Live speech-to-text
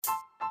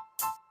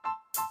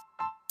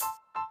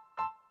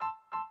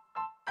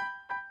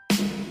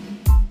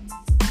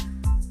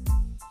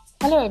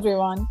Hello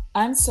everyone,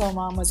 I'm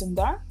Soma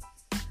Mazumdar.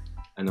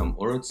 And I'm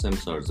Orad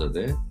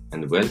Semsarzadeh,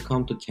 and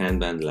welcome to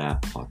Kanban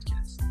Lab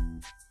podcast.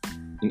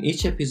 In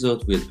each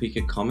episode, we'll pick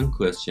a common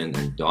question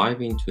and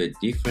dive into a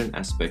different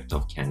aspect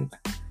of Kanban,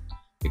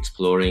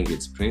 exploring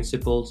its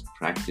principles,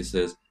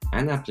 practices,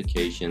 and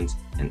applications,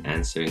 and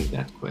answering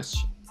that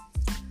question.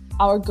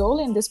 Our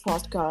goal in this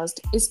podcast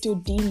is to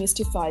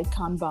demystify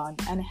Kanban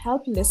and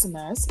help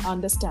listeners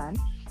understand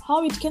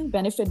how it can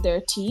benefit their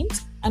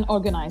teams and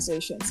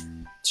organizations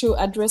through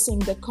addressing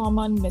the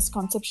common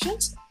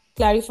misconceptions,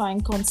 clarifying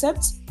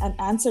concepts, and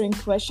answering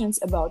questions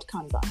about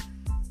Kanban.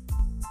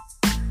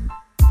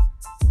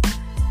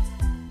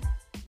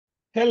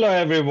 Hello,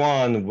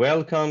 everyone.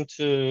 Welcome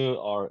to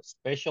our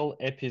special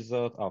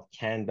episode of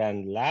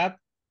Kanban Lab.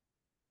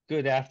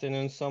 Good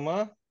afternoon,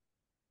 Soma.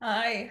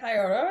 Hi,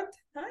 Orad.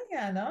 Hi,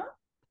 Anna.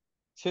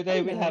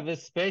 Today we have a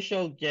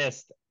special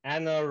guest,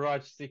 Anna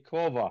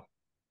Radzikowska.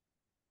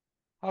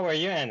 How are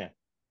you, Anna?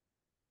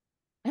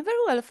 I'm very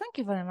well, thank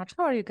you very much.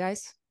 How are you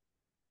guys?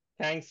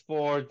 Thanks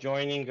for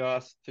joining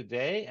us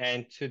today.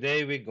 And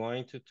today we're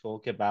going to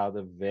talk about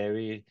a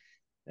very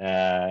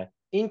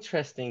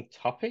interesting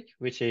topic,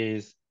 which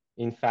is,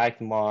 in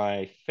fact,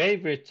 my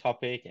favorite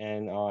topic.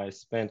 And I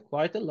spent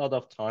quite a lot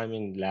of time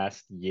in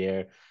last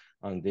year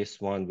on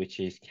this one, which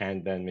is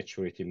Kanban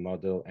maturity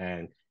model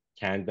and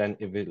Kanban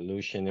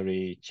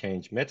evolutionary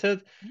change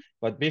method.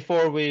 But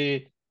before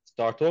we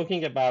start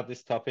talking about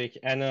this topic,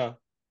 Anna,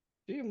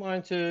 do you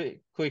mind to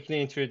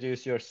quickly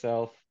introduce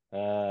yourself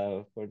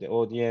for the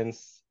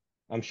audience?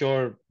 I'm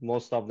sure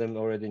most of them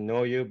already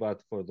know you,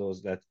 but for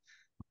those that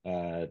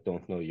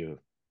don't know you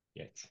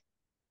yet.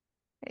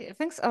 Hey,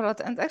 thanks, Orad.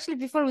 And actually,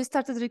 before we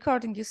started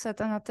recording, you said,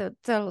 Anna,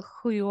 tell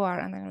who you are.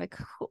 And I'm like,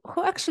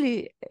 who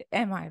actually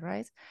am I,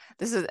 right?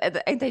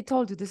 And I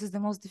told you, this is the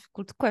most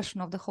difficult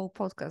question of the whole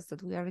podcast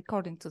that we are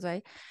recording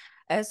today.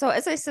 So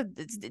as I said,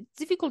 it's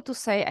difficult to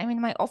say. I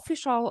mean, my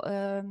official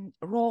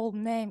role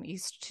name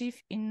is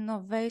Chief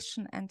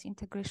Innovation and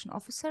Integration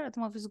Officer at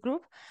Movies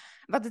Group.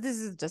 But this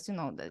is just,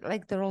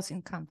 like the roles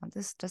in Kanban.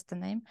 This is just the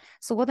name.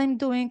 So what I'm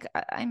doing,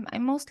 I'm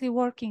mostly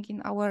working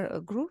in our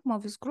group,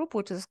 Movies Group,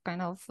 which is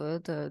kind of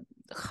the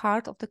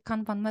heart of the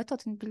Kanban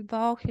method in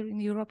Bilbao, here in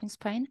Europe, in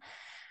Spain.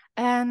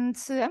 And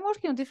I'm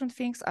working on different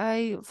things.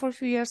 For a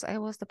few years, I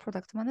was the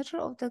product manager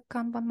of the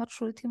Kanban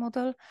maturity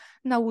model.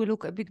 Now we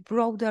look a bit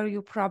broader.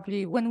 You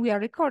probably, when we are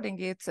recording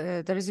it,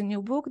 there is a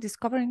new book,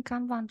 Discovering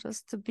Kanban,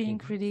 just being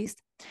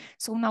released.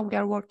 So now we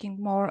are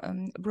working more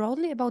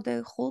broadly about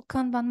the whole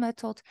Kanban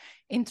method,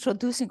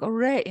 introducing or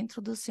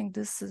reintroducing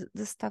this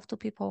stuff to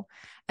people,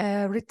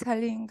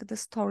 retelling the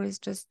stories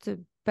just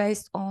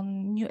based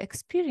on new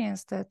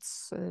experience that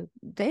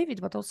David,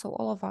 but also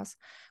all of us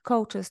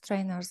coaches,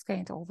 trainers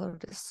gained over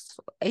this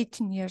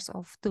 18 years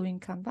of doing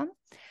Kanban.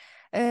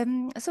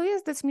 So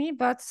yes, that's me,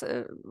 but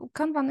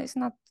Kanban is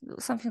not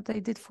something that I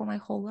did for my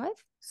whole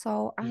life.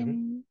 So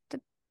I'm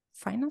the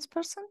finance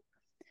person.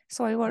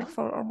 So I worked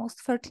for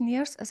almost 13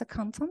 years as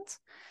accountant.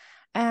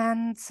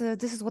 And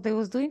this is what I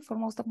was doing for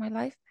most of my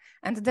life.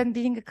 And then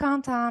being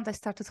accountant, I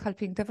started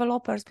helping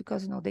developers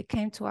because, they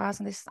came to us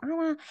and they said,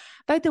 Anna,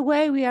 by the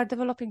way, we are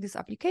developing this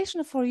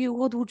application for you.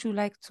 What would you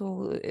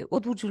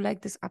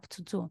like this app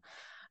to do?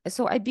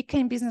 So I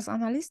became business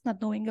analyst, not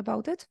knowing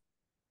about it.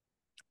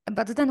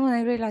 But then when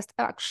I realized,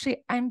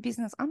 actually, I'm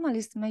business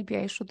analyst, maybe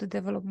I should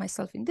develop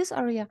myself in this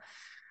area.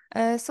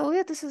 So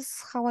yeah, this is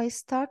how I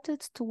started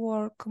to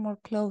work more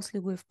closely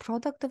with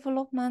product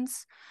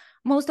developments,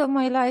 most of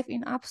my life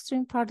in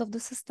upstream part of the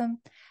system.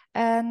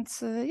 And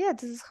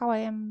this is how I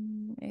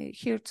am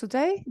here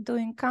today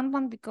doing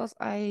Kanban, because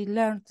I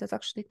learned that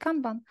actually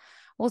Kanban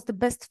was the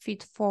best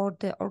fit for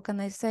the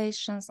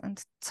organizations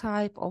and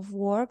type of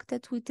work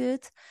that we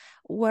did,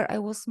 where I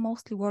was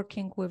mostly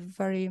working with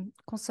very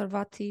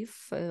conservative,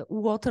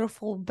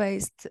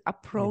 waterfall-based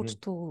approach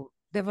to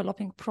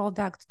developing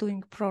product,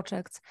 doing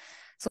projects.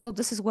 So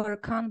this is where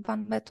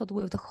Kanban method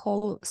with the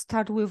whole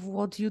start with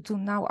what you do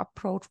now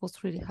approach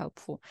was really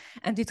helpful.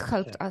 And it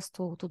helped us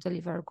to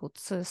deliver good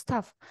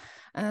stuff.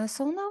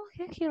 So now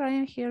here I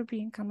am here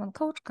being Kanban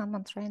coach,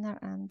 Kanban trainer,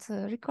 and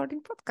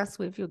recording podcasts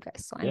with you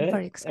guys. So I'm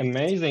very excited.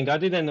 Amazing. I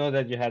didn't know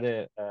that you had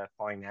a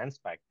finance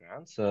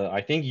background. So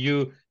I think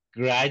you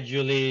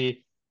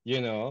gradually,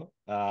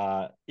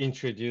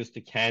 introduced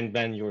the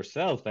Kanban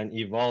yourself and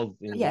evolved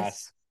in the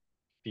last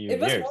few years. It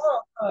was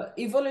more of an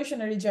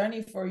evolutionary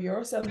journey for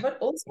yourself, but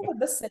also at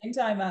the same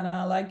time,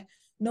 Anna, like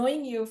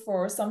knowing you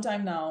for some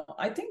time now,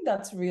 I think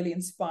that's really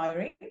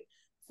inspiring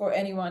for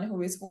anyone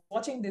who is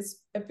watching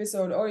this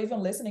episode or even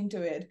listening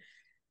to it,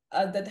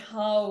 that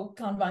how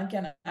Kanban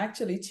can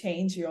actually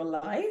change your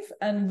life,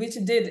 and which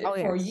did it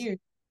for you.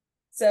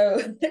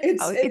 So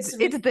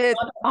it did.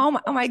 Oh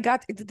my God,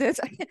 it did.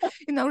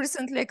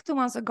 Recently, like 2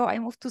 months ago, I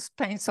moved to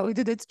Spain, so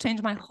it did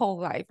change my whole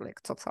life,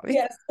 like totally.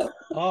 Yes.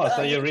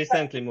 So you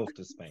recently moved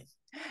to Spain.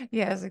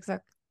 Yes,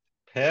 exactly.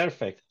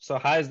 Perfect. So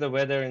how's the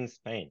weather in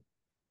Spain?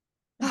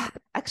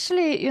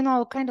 Actually,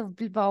 kind of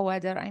Bilbao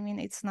weather. I mean,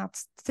 it's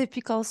not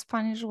typical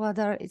Spanish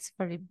weather. It's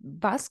very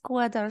Basque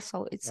weather,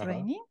 so it's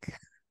raining.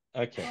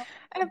 Okay.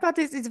 But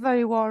it's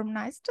very warm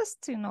now. It's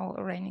just,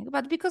 raining.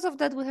 But because of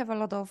that, we have a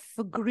lot of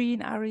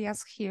green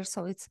areas here.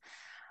 So it's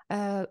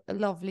a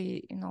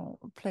lovely,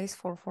 place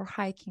for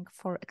hiking,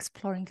 for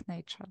exploring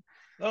nature.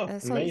 Oh, So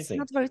it's amazing.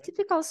 not very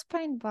typical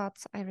Spain, but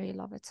I really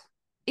love it,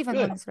 even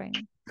Good. when it's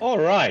raining. All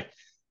right.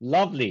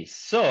 Lovely.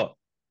 So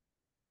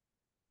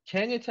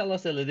can you tell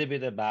us a little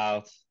bit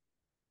about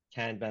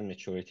Kanban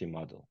maturity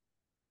model?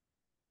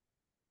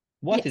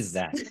 What is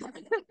Yes. that?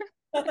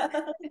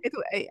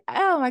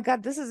 Oh my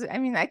God,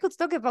 I could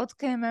talk about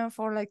KMM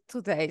for like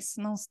 2 days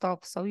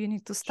non-stop, so you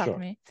need to stop Sure.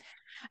 me.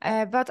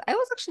 But I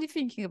was actually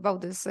thinking about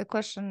this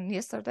question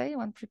yesterday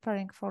when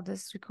preparing for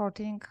this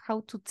recording,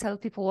 how to tell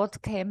people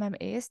what KMM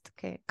is,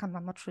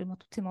 Kanban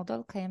Maturity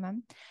Model,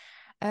 KMM,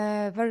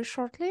 very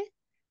shortly.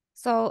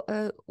 So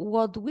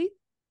what we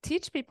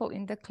teach people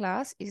in the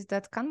class is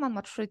that Kanban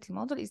maturity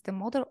model is the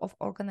model of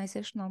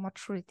organizational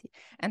maturity.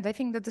 And I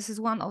think that this is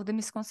one of the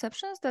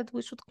misconceptions that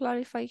we should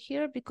clarify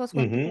here, because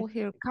when people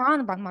hear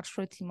Kanban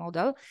maturity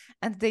model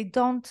and they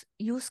don't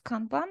use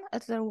Kanban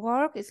at their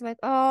work, it's like,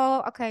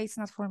 oh, okay, it's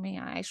not for me.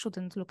 I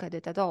shouldn't look at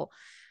it at all.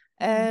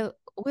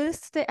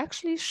 Whilst they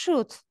actually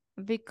should,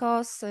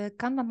 because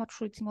Kanban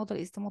maturity model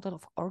is the model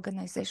of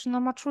organizational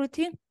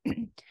maturity.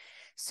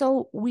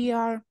 So we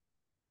are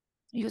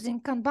using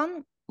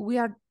Kanban, we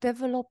are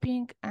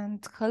developing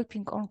and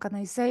helping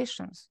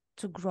organizations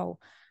to grow.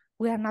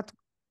 We are not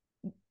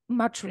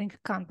maturing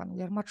Kanban,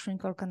 we are maturing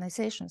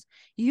organizations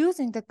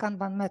using the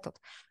Kanban method.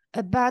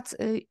 But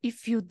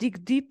if you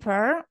dig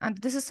deeper, and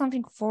this is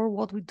something for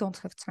what we don't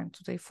have time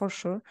today for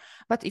sure,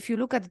 but if you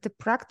look at the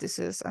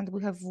practices, and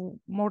we have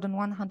more than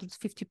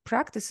 150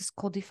 practices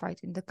codified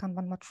in the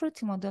Kanban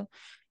maturity model,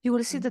 you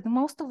will see that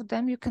most of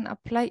them you can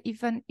apply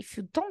even if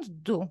you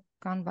don't do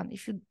Kanban,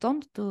 if you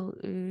don't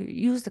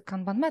use the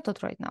Kanban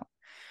method right now,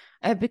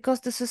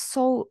 because this is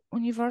so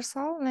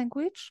universal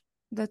language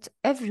that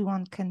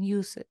everyone can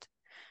use it.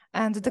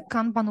 And the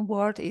Kanban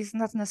word is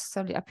not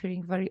necessarily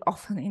appearing very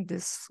often in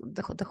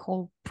the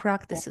whole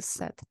practices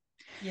set.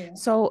 Yeah.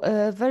 So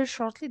very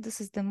shortly, this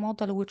is the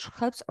model which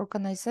helps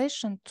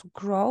organization to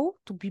grow,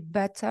 to be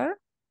better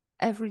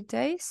every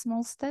day,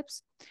 small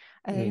steps,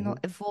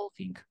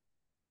 evolving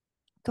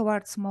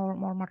towards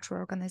more mature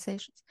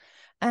organizations.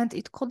 And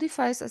it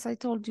codifies, as I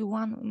told you,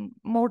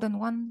 more than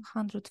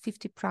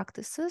 150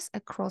 practices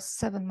across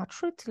 7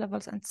 maturity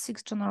levels and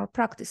 6 general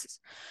practices.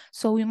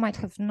 So we might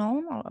have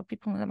known, or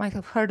people might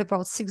have heard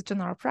about 6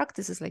 general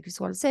practices like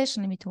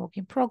visualization, limiting work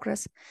in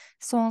progress,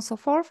 so on and so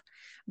forth.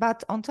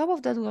 But on top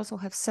of that, we also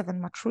have 7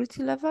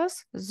 maturity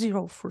levels,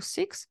 0 through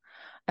 6,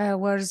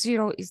 where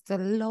 0 is the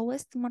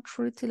lowest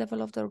maturity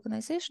level of the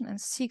organization and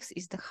 6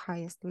 is the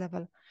highest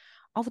level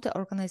of the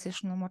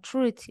organizational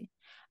maturity.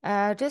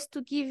 Just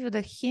to give you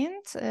the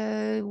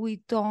hint,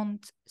 we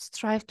don't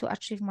strive to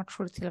achieve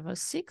maturity level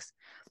 6.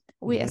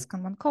 We as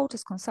Kanban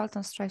coaches,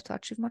 consultants strive to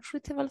achieve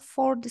maturity level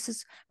 4.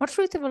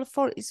 Maturity level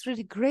 4 is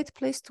really great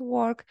place to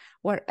work,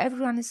 where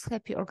everyone is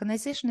happy,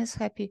 organization is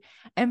happy,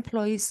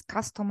 employees,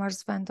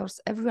 customers, vendors,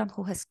 everyone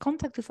who has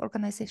contact with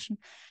organization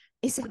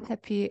is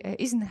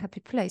in a happy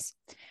place.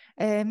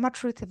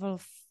 Maturity level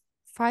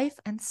 5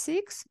 and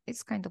 6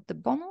 is kind of the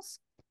bonus.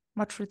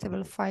 Maturity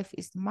level 5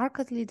 is the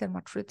market leader,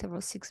 maturity level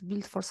 6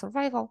 built for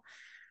survival.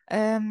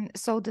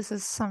 So this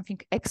is something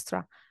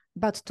extra.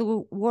 But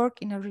to work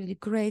in a really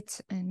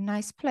great and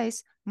nice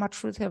place,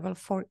 maturity level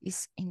 4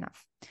 is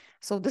enough.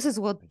 So this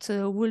is what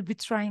we'll be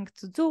trying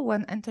to do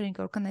when entering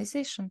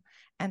organization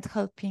and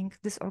helping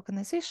this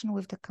organization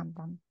with the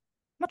Kanban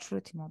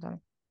maturity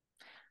model.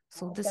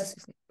 So this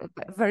is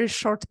a very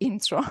short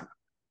intro.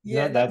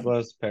 Yeah, no, that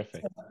was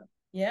perfect.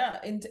 Yeah,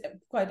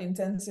 quite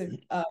intensive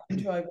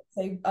intro, I would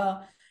say.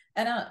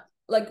 And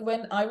like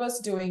when I was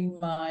doing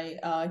my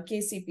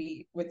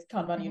KCP with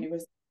Kanban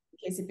University,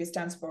 KCP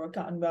stands for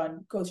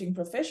Kanban Coaching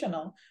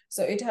Professional.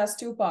 So it has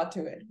 2 parts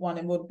to it.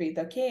 One would be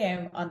the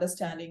KM,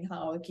 understanding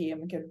how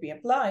KM can be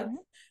applied,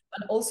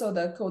 and also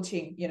the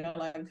coaching,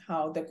 like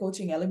how the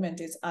coaching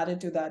element is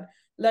added to that,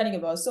 learning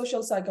about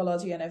social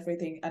psychology and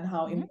everything, and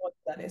how important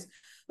that is.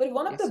 But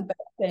one of the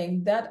best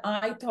things that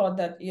I thought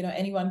that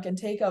anyone can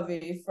take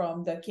away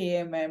from the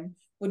KMM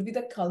would be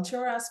the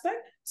culture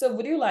aspect. So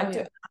would you like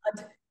to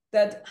add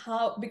that,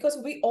 how, because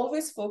we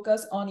always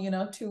focus on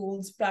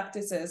tools,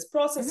 practices,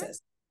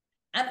 processes,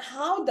 and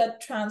how that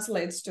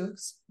translates to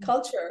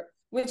culture,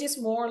 which is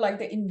more like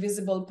the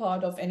invisible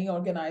part of any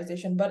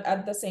organization, but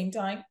at the same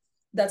time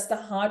that's the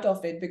heart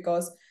of it,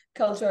 because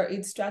culture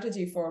eats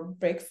strategy for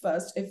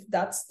breakfast. If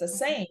that's the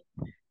same,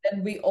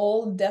 then we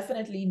all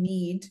definitely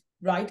need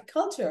right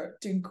culture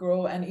to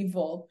grow and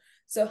evolve.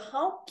 So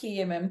how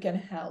KMM can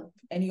help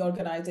any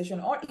organization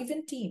or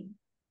even team?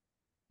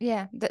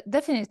 Yeah,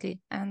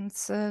 definitely. And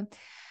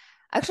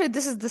actually,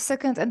 this is the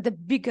second and the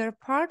bigger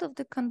part of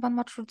the Kanban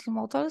maturity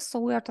model. So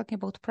we are talking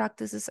about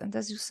practices. And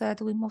as you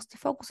said, we mostly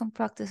focus on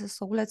practices.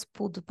 So let's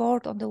put the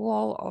board on the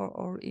wall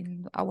or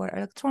in our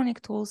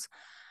electronic tools.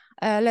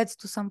 Let's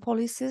do some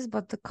policies.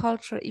 But the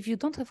culture, if you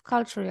don't have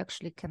culture, you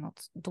actually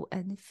cannot do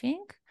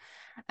anything.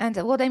 And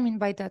what I mean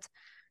by that,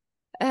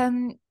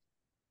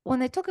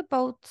 when I talk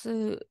about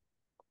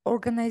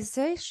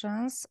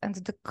organizations and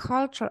the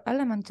culture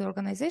element of the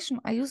organization,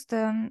 I use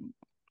the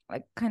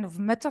like kind of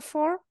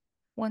metaphor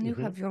when you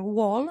have your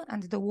wall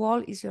and the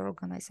wall is your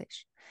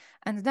organization.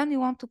 And then you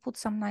want to put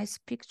some nice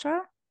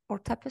picture or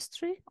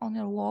tapestry on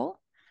your wall,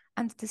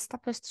 and this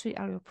tapestry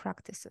are your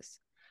practices.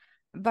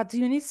 But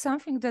you need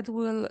something that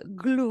will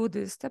glue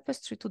this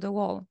tapestry to the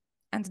wall,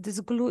 and this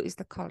glue is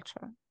the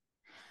culture.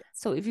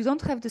 So if you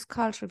don't have this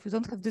culture, if you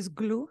don't have this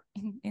glue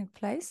in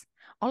place,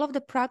 all of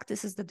the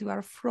practices that you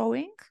are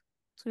throwing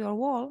to your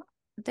wall,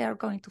 they are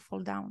going to fall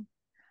down.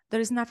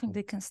 There is nothing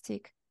they can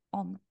stick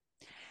on.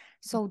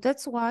 So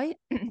that's why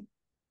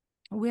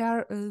we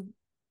are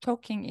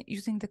talking,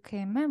 using the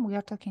KMM, we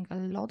are talking a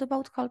lot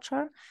about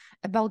culture,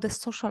 about the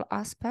social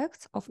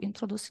aspects of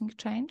introducing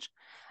change.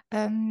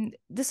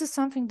 This is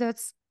something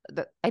that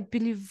I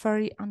believe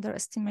very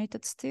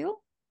underestimated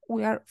still.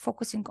 We are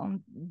focusing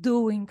on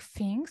doing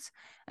things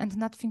and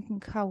not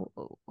thinking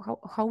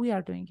how we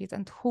are doing it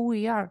and who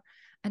we are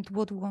and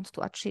what we want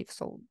to achieve.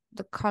 So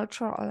the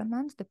cultural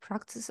element, the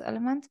practice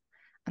element,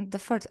 and the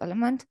third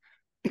element,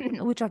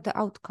 which are the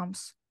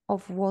outcomes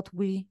of what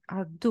we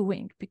are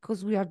doing,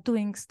 because we are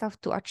doing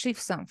stuff to achieve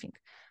something,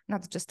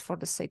 not just for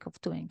the sake of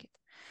doing it.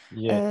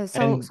 Yeah.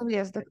 So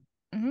yes, go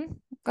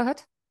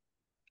ahead.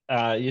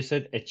 You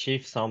said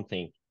achieve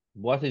something.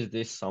 What is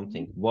this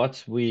something?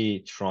 What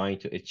we trying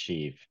to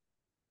achieve?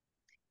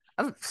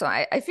 So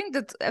I think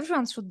that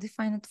everyone should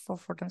define it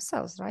for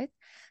themselves, right?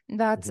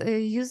 That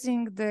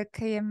using the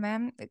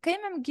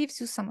KMM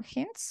gives you some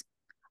hints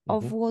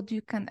of what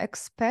you can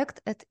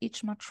expect at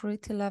each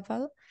maturity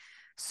level.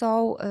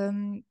 So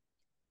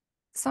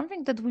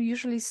something that we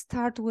usually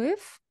start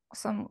with,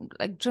 some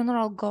like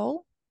general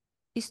goal,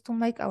 is to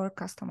make our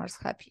customers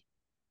happy.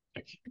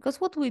 Okay. Because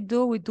what we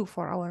do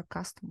for our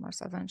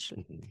customers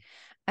eventually.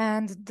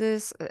 And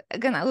this,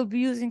 again, I will be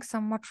using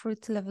some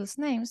maturity levels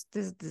names.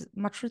 This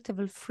maturity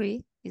level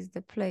 3 is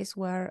the place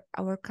where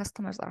our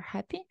customers are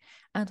happy.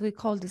 And we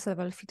call this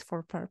level fit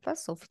for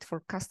purpose, so fit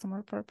for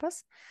customer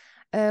purpose,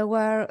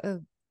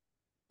 where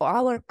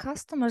our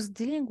customers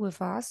dealing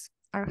with us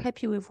are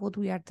happy with what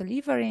we are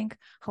delivering,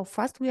 how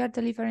fast we are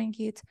delivering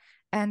it,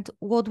 and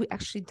what we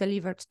actually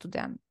delivered to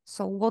them.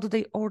 So what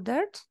they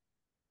ordered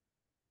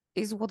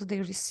is what they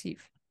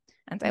receive.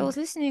 And I was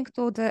listening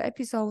to the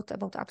episode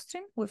about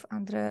upstream with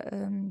Andre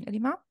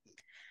Lima,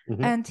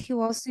 and he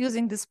was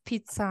using this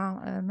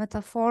pizza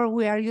metaphor.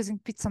 We are using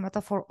pizza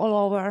metaphor all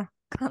over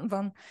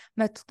Kanban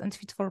method and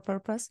fit for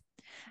purpose.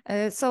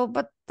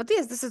 But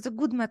yes, this is a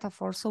good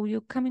metaphor. So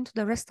you come into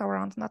the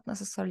restaurant, not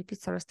necessarily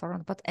pizza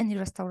restaurant, but any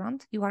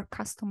restaurant, you are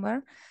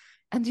customer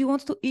and you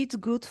want to eat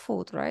good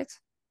food, right?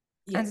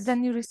 Yes. And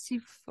then you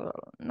receive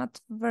not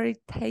very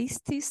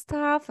tasty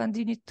stuff and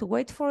you need to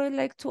wait for it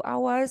like 2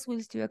 hours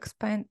whilst you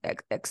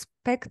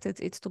expected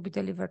it to be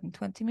delivered in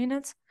 20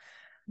 minutes.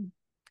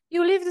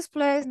 You leave this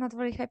place not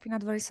very happy,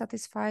 not very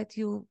satisfied.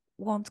 You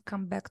won't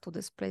come back to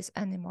this place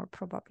anymore,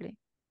 probably.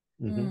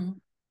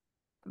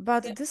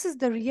 But this is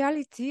the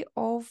reality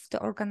of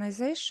the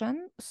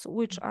organizations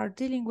which are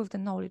dealing with the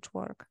knowledge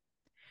work,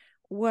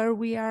 where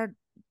we are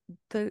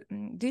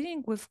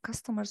dealing with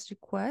customers'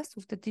 requests,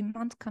 with the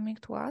demand coming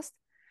to us,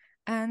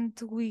 and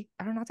we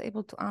are not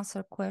able to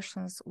answer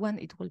questions when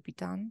it will be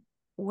done,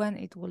 when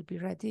it will be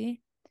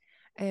ready.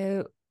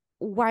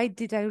 Why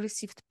did I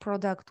receive the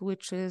product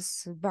which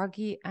is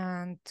buggy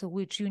and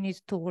which you need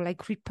to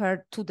like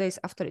repair 2 days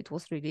after it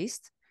was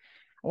released?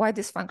 Why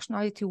this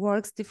functionality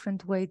works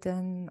different way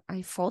than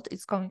I thought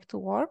it's going to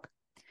work?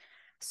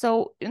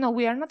 So,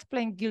 we are not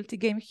playing guilty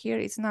game here.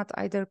 It's not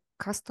either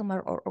customer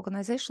or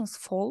organization's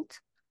fault.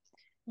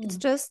 It's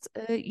just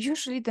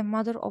usually the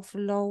matter of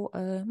low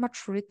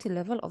maturity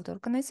level of the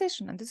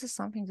organization. And this is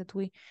something that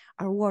we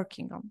are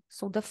working on.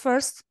 So the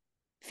first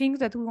thing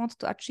that we want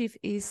to achieve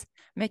is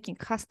making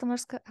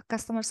customers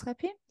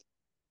happy.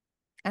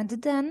 And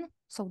then,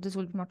 so this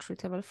will be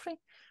maturity level 3.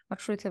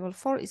 Maturity level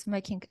 4 is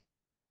making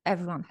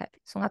everyone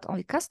happy. So not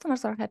only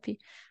customers are happy,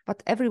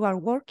 but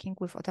everyone working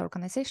with other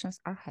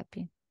organizations are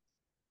happy.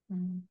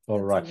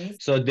 All right. Amazing.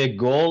 So the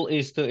goal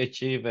is to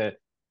achieve a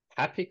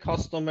happy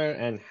customer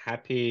and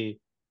happy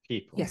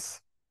people.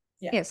 Yes.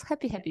 Yeah. Yes.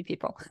 Happy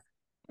people.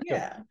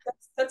 Yeah.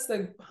 That's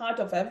the heart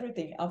of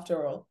everything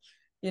after all.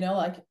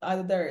 Like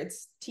either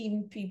it's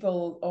team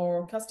people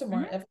or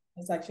customer, everyone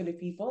is actually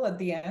people at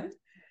the end.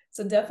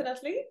 So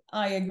definitely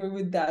I agree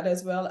with that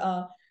as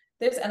well.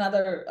 There's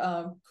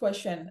another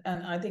question,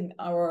 and I think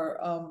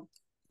our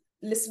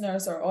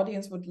listeners or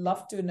audience would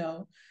love to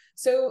know.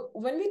 So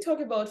when we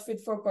talk about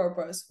fit for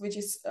purpose, which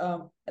is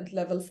at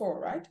level 4,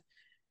 right?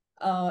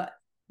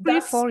 3,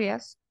 4,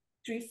 yes.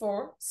 3,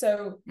 4.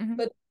 So,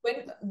 but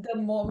when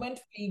the moment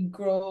we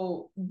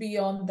grow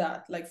beyond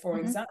that, like for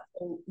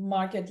example,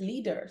 market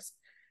leaders.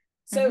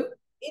 So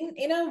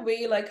in a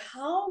way, like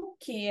how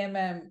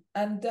KMM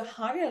and the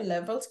higher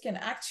levels can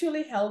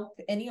actually help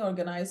any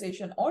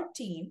organization or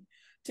team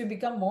to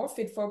become more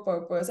fit for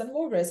purpose and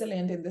more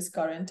resilient in this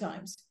current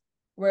times,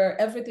 where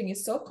everything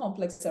is so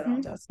complex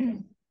around us.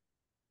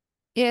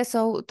 Yeah,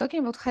 so talking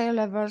about higher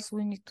levels,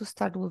 we need to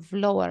start with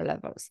lower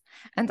levels.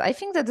 And I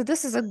think that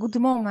this is a good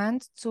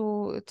moment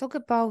to talk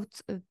about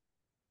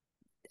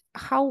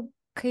how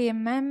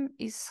KMM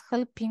is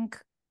helping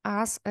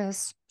us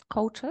as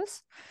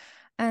coaches,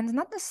 and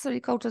not necessarily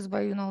coaches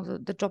by,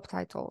 the job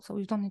title. So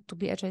you don't need to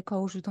be agile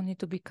coach, you don't need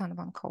to be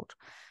Kanban coach.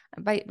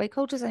 By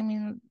coaches, I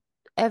mean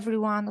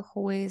everyone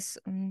who is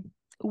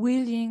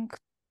willing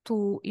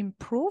to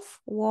improve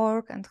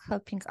work and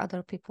helping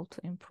other people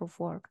to improve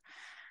work.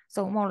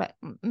 So more like,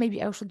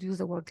 maybe I should use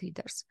the word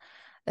leaders.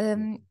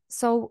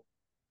 So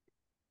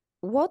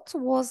what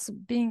was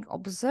being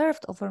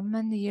observed over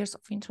many years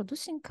of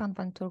introducing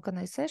Kanban to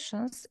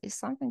organizations is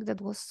something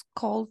that was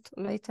called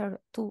later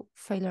two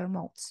failure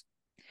modes.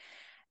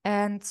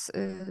 And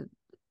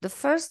the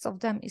first of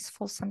them is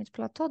false summit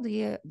plateau,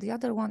 the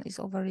other one is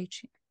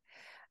overreaching.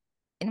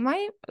 In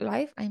my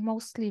life, I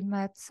mostly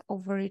met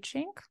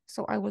overreaching,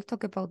 so I will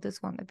talk about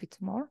this one a bit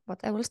more, but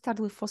I will start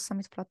with false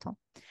summit plateau.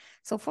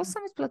 So false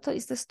summit plateau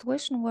is the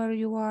situation where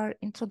you are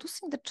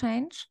introducing the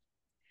change,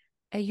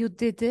 you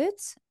did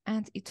it,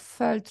 and it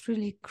felt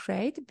really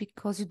great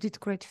because you did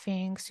great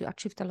things, you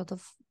achieved a lot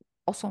of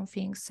awesome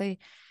things. Say,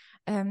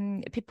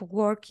 people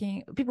were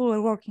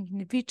working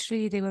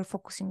individually, they were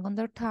focusing on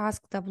their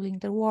task, doubling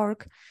their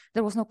work.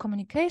 There was no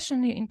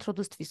communication. You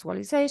introduced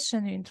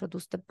visualization, you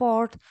introduced the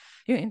board,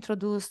 you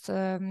introduced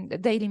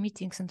daily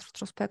meetings and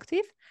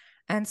retrospective,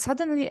 and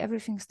suddenly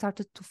everything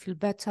started to feel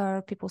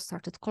better. People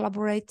started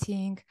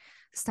collaborating,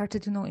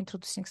 started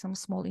introducing some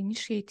small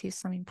initiatives,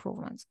 some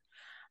improvements,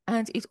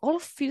 and it all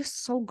feels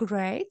so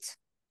great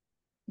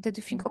that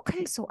you think,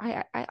 okay, so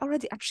I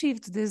already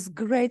achieved this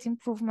great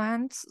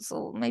improvement,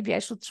 so maybe I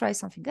should try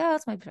something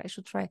else. Maybe I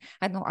should try,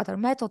 I don't know, other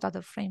method,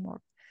 other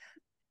framework.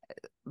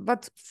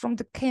 But from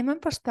the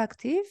KMM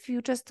perspective,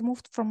 you just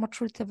moved from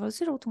maturity level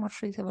 0 to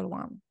maturity level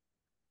 1.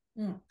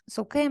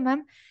 So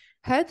KMM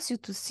helps you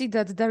to see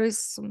that there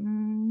is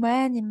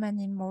many,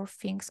 many more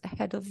things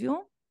ahead of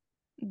you.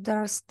 There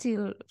are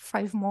still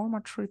 5 more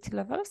maturity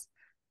levels.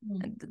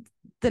 And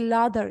the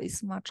ladder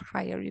is much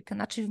higher. You can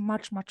achieve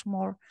much, much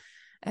more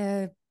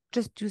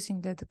just using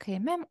the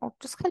KMM or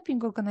just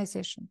helping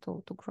organization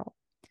to grow.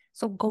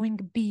 So going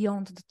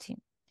beyond the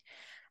team.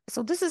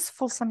 So this is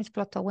full summit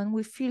plateau, when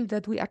we feel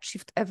that we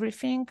achieved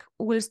everything,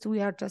 whilst we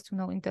are just,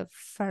 in the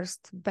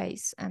first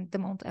base and the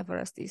Mount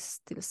Everest is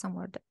still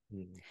somewhere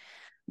there.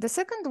 The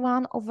second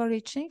one,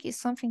 overreaching, is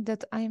something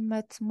that I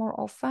met more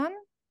often,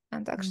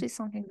 and actually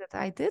something that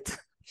I did a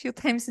few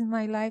times in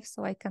my life,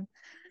 so I can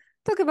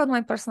talk about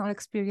my personal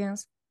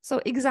experience. So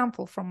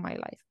example from my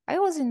life. I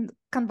was in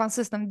Kanban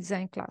system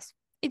design class.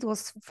 It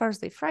was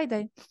Thursday,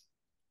 Friday.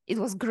 It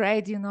was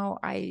great,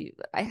 I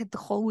had the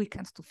whole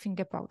weekend to think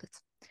about it.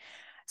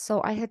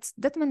 So I had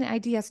that many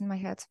ideas in my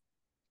head,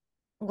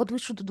 what we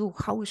should do,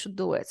 how we should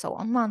do it. So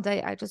on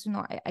Monday, I just,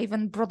 I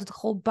even brought the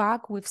whole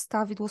bag with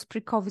stuff. It was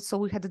pre-COVID, so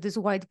we had this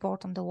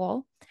whiteboard on the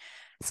wall.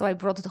 So I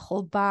brought the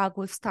whole bag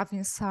with stuff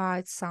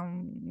inside,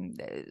 some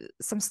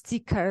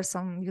stickers,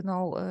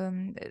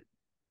 some,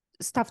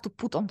 stuff to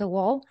put on the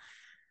wall.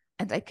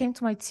 And I came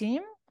to my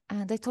team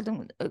and I told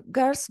them,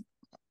 girls,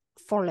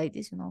 4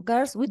 ladies,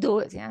 girls, we do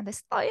it. Yeah. And they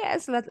said, oh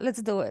yes,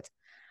 let's do it.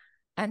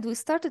 And we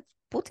started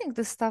putting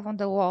the stuff on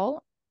the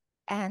wall,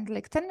 and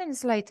like 10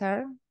 minutes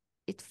later,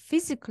 it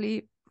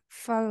physically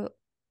fell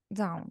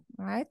down,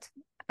 right?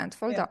 And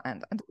fell down.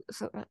 And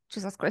so,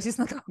 Jesus Christ,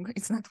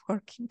 it's not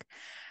working.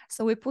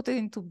 So we put it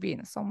into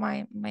bin. So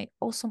my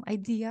awesome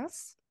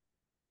ideas,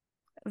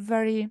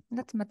 very,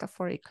 not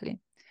metaphorically,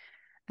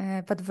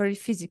 but very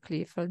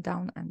physically fell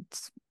down and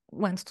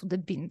went to the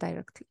bin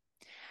directly.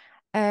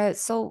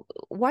 So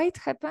why it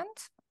happened?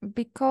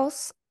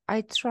 Because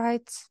I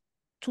tried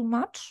too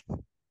much,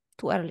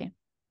 too early.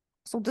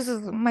 So this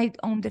is my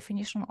own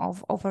definition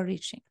of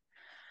overreaching.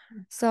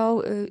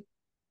 So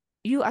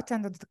you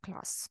attended the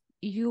class,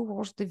 you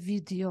watched the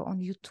video on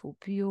YouTube,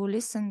 you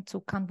listened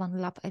to Kanban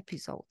Lab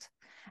episode,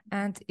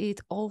 and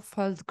it all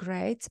felt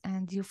great,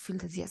 and you feel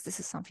that, yes, this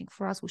is something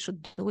for us, we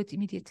should do it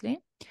immediately.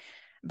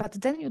 But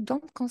then you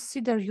don't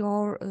consider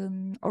your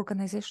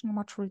organizational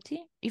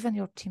maturity, even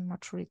your team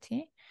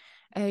maturity.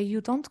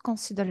 You don't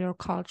consider your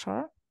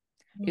culture.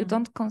 You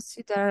don't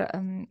consider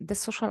the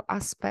social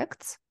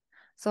aspects.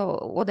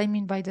 So what I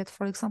mean by that,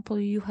 for example,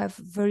 you have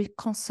very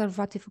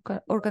conservative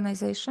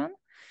organization,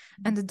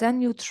 and then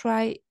you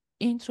try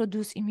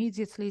introduce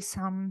immediately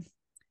some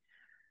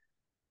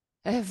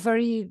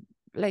very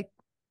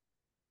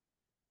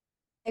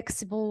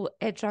flexible,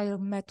 agile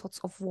methods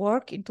of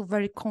work into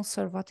very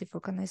conservative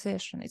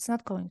organization. It's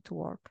not going to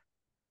work.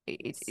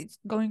 It's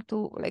going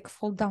to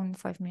fall down in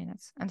 5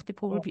 minutes, and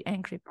people will be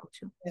angry about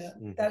you.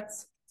 Yeah,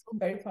 that's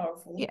very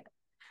powerful.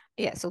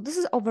 Yeah. So this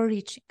is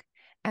overreaching.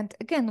 And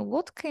again,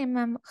 what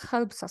KMM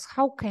helps us,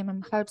 how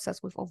KMM helps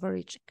us with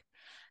overreaching.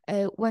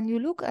 When you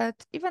look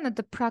at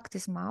the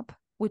practice map,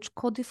 which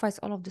codifies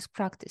all of these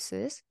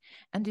practices,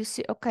 and you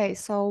see, okay,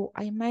 so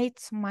I made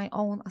my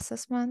own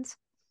assessments.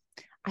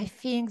 I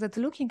think that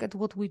looking at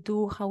what we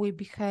do, how we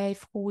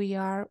behave, who we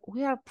are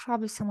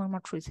probably somewhere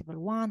maturity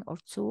level 1 or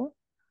 2.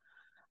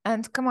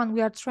 And come on,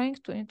 we are trying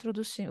to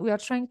introduce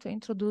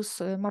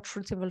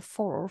maturity level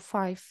 4 or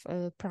 5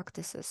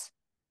 practices.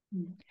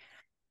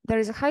 There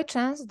is a high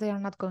chance they are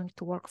not going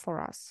to work for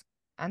us.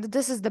 And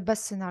this is the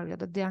best scenario,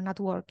 that they are not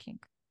working.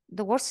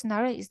 The worst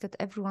scenario is that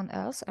everyone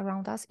else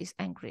around us is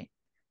angry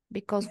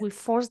because we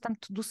force them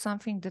to do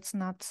something that's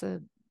not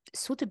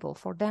suitable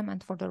for them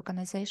and for the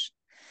organization.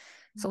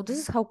 So this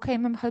is how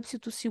KMM helps you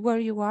to see where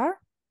you are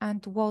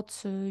and what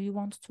you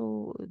want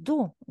to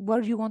do,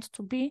 where you want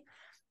to be,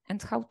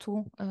 and how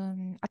to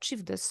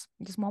achieve this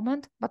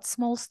moment, but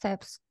small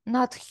steps,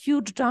 not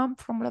huge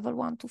jump from level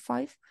 1 to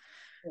 5,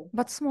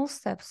 but small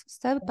steps,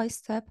 step by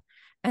step.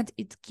 And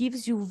it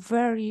gives you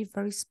very,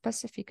 very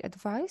specific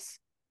advice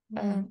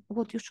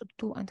what you should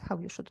do and how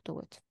you should do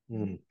it.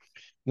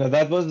 No,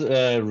 that was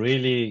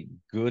really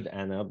good,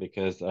 Anna,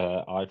 because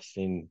I've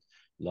seen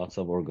lots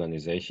of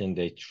organizations,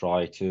 they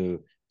try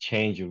to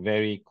change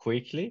very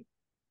quickly.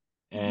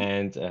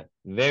 And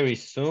very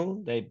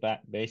soon they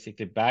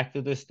basically back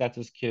to the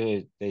status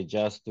quo. They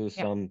just do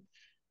some,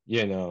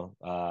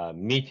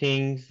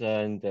 meetings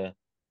and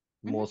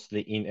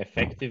mostly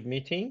ineffective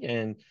meeting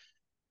and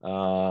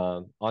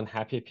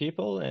unhappy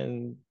people,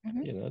 and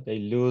they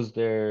lose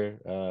their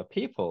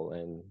people,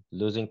 and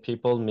losing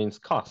people means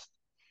cost.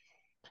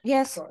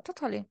 Yes,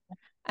 totally.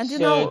 And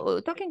So,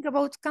 talking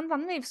about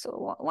Kanban myths,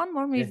 one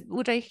more myth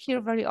which I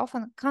hear very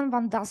often: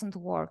 Kanban doesn't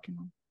work.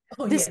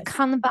 This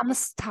Kanban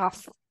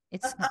stuff,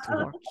 it's not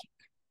working.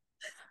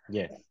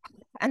 Yes.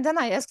 And then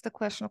I ask the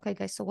question, okay,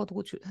 guys, so what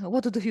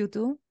do you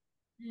do?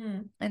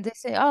 And they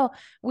say, oh,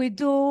 we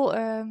do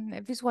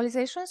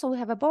visualization. So we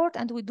have a board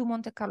and we do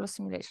Monte Carlo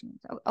simulation.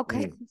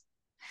 Okay.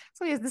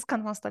 So yes, this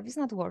Kanban stuff is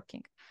not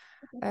working.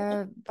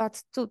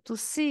 But to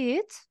see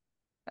it,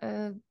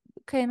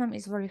 KMM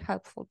is very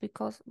helpful,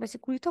 because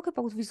basically we talk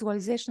about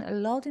visualization a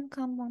lot in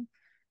Kanban.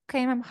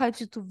 KMM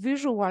helps you to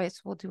visualize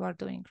what you are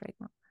doing right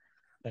now.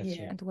 That's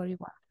right. And where you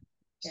are.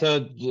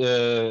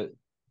 So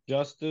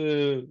just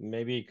to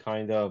maybe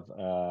kind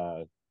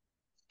of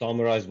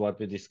summarize what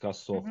we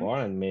discussed so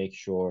far and make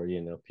sure,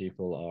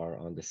 people are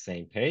on the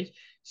same page.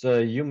 So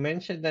you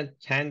mentioned that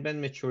Kanban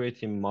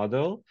maturity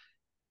model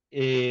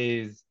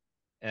is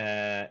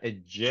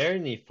a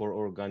journey for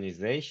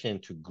organization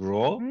to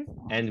grow,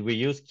 and we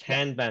use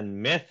Kanban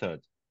method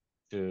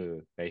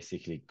to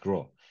basically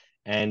grow.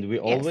 And we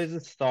always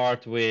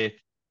start with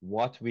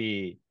what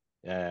we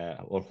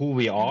or who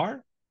we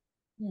are,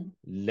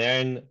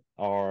 learn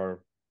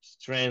our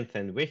strengths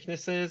and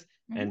weaknesses,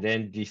 and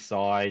then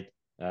decide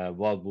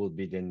what will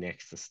be the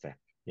next step.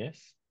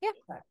 Yes?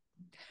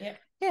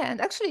 Yeah,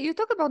 and actually you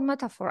talk about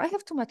metaphor. I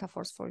have 2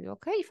 metaphors for you,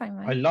 okay, if I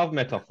may. I love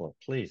metaphor,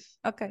 please.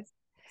 Okay.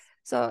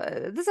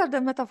 So these are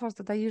the metaphors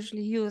that I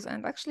usually use,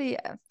 and actually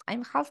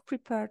I'm half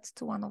prepared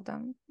to one of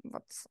them,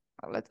 but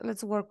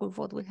let's work with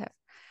what we have.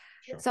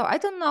 Sure. So I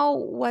don't know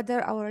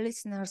whether our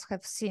listeners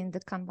have seen the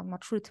Kanban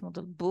Maturity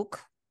Model book.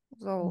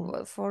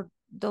 So for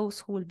those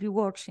who will be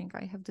watching,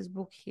 I have this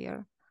book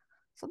here.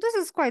 So this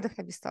is quite a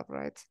heavy stuff,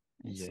 right?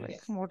 It's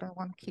like more than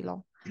 1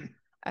 kilo,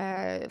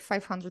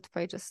 500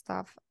 pages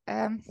stuff.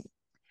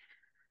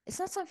 It's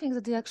not something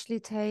that you actually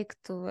take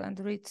and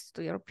read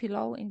to your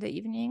pillow in the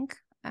evening,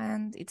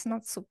 and it's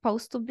not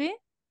supposed to be.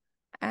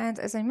 And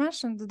as I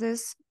mentioned,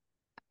 this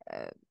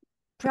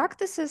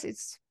practices,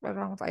 it's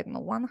around,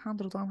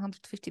 100,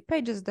 150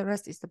 pages. The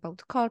rest is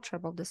about culture,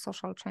 about the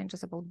social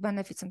changes, about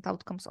benefits and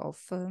outcomes of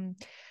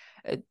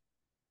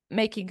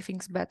making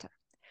things better.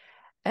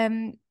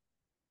 And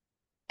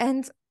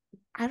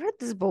I read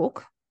this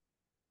book,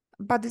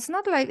 but it's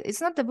not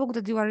the book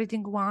that you are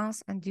reading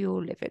once and you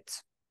leave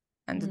it.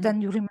 And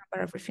then you remember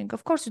everything.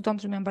 Of course, you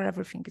don't remember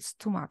everything. It's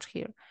too much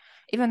here.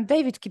 Even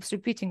David keeps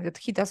repeating that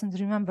he doesn't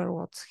remember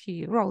what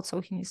he wrote,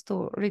 so he needs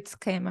to read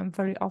KMM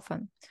very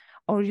often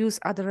or use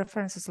other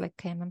references like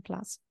KMM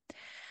Plus.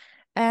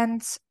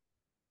 And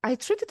I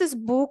treated this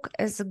book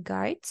as a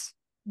guide,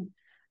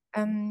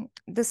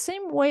 the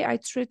same way I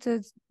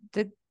treated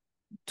the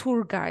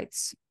tour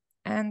guides.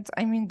 And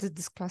I mean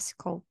this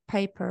classical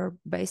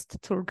paper-based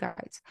tour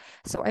guides.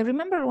 So I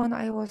remember when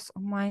I was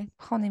on my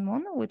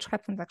honeymoon, which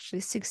happened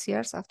actually 6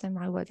 years after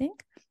my wedding,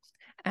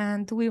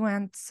 and we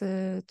went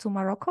to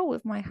Morocco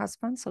with my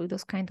husband. So it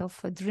was kind of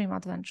a dream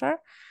adventure.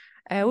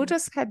 We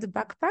just had the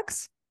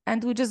backpacks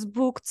and we just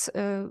booked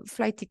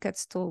flight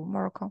tickets to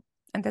Morocco,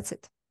 and that's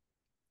it.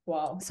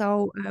 Wow.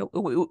 So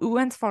we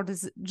went for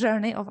this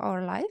journey of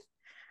our life,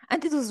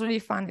 and it was really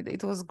fun.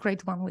 It was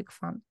great 1 week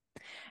fun.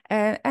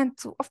 And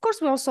of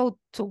course, we also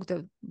took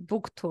the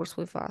book tours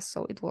with us.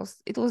 So it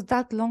was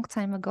that long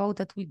time ago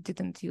that we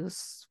didn't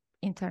use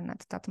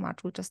internet that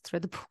much. We just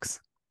read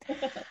books.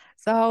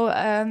 So,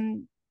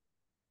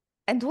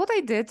 and what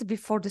I did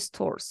before this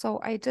tour, so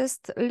I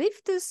just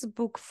lived this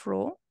book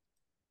through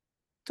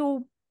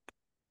to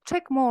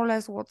check more or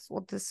less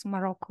what this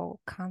Morocco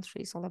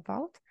country is all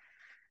about.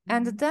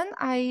 And then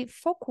I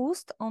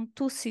focused on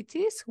 2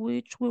 cities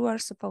which we were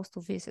supposed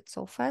to visit,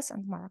 so Fez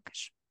and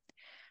Marrakesh.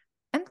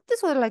 And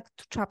these were like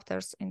 2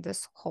 chapters in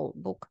this whole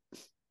book.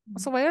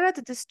 So I read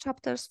these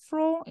chapters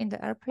through in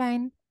the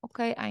airplane,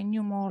 Okay, I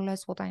knew more or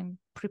less what I'm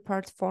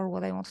prepared for,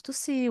 what I want to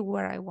see,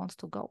 where I want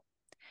to go.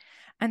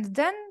 And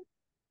then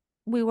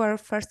we were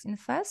first in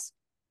phase.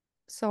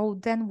 So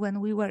then when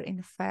we were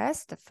in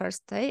phase, the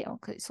first day,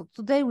 okay, so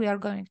today we are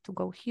going to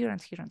go here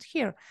and here and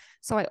here.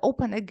 So I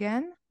open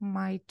again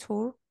my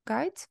tour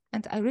guide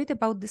and I read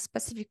about the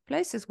specific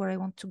places where I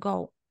want to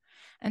go.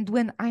 And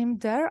when I'm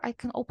there, I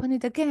can open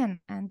it again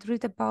and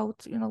read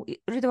about,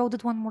 read about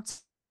it one more time,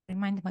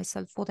 remind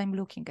myself what I'm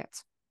looking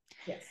at.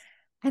 Yes.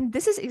 And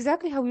this is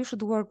exactly how you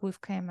should work with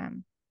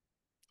KMM.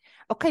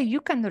 Okay,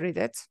 you can read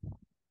it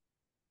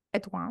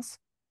at once.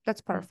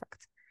 That's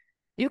perfect.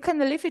 You can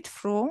leave it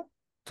through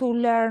to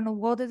learn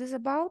what it is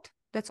about.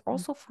 That's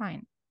also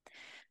fine.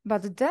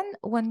 But then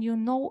when you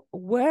know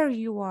where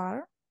you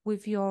are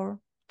with your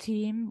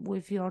team,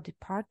 with your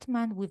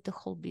department, with the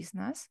whole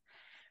business,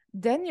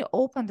 then you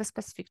open the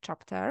specific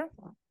chapter,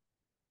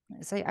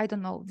 say, I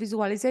don't know,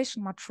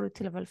 visualization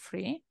maturity level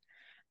 3,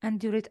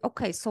 and you read,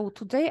 okay, so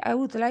today I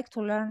would like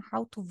to learn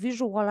how to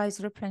visualize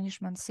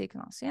replenishment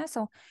signals. Yeah,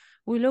 so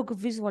we look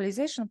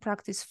visualization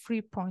practice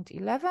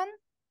 3.11,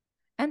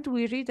 and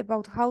we read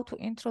about how to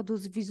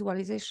introduce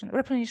visualization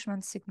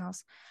replenishment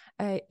signals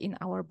in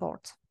our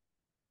board.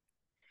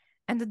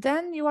 And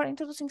then you are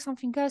introducing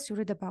something else, you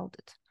read about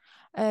it.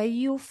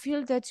 You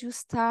feel that you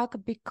stuck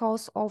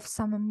because of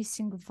some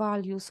missing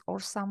values or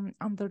some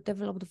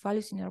underdeveloped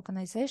values in your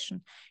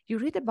organization. You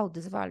read about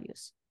these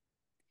values.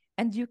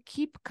 And you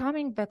keep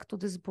coming back to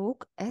this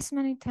book as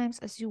many times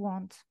as you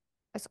want,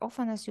 as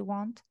often as you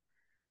want.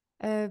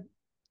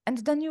 And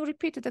then you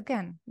repeat it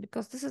again,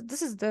 because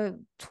this is the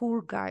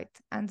tour guide,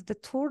 and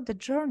the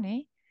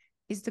journey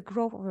is the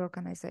growth of the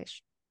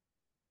organization.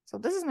 So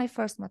this is my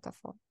first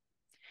metaphor.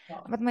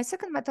 Wow. But my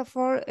second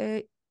metaphor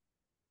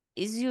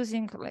is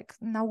using, like,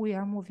 now we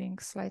are moving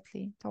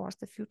slightly towards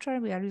the future.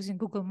 We are using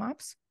Google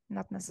Maps,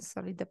 not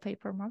necessarily the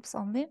paper maps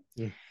only.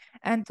 Yeah.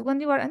 And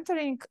when you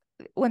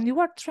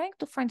are trying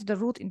to find the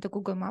route in the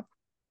Google map,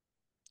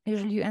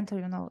 usually you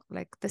enter,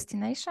 like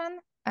destination,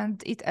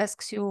 and it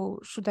asks you,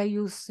 should I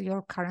use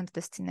your current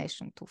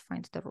destination to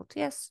find the route?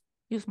 Yes,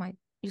 use my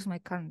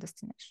current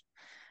destination.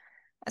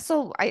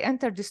 So I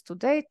enter this to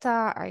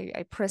data,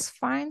 I press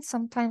find.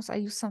 Sometimes I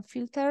use some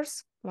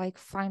filters, like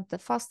find the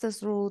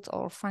fastest route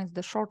or find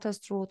the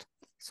shortest route.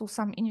 So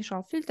some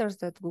initial filters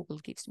that Google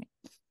gives me.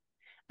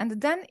 And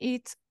then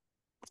it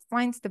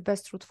finds the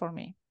best route for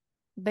me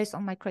based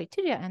on my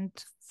criteria and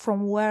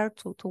from where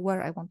to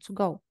where I want to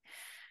go.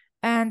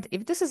 And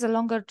if this is a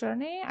longer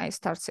journey, I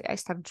start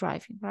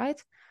driving,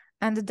 right?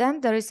 And then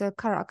there is a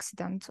car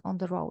accident on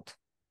the road.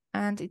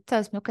 And it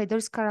tells me, okay, there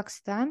is car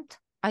accident.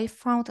 I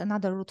found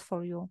another route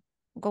for you.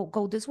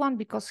 Go this one,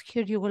 because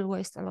here you will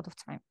waste a lot of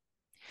time.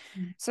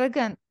 Mm-hmm. So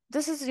again,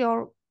 this is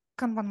your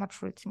Kanban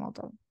maturity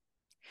model.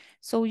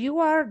 So you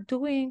are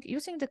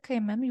using the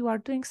KMM, you are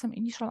doing some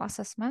initial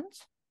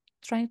assessment,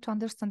 trying to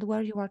understand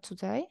where you are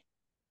today.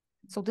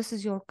 So this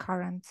is your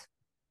current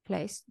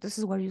place. This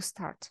is where you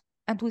start.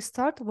 And we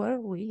start where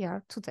we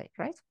are today,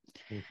 right?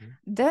 Mm-hmm.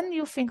 Then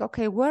you think,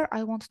 okay, where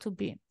I want to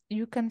be.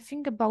 You can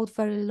think about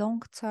very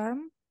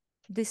long-term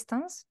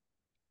distance,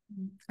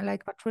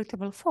 like maturity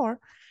level 4,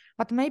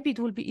 but maybe it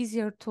will be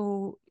easier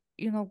to,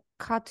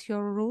 cut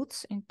your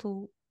routes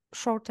into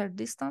shorter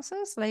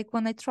distances. Like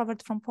when I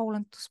traveled from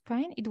Poland to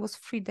Spain, it was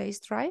 3 days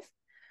drive.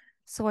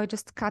 So I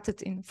just cut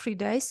it in 3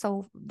 days.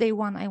 So day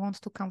 1, I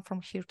want to come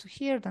from here to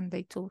here, then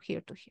day 2,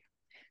 here to here.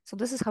 So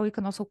this is how you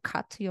can also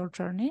cut your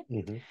journey.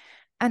 Mm-hmm.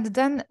 And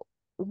then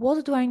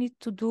what do I need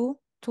to do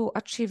to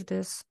achieve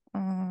this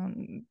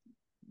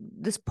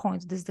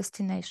point, this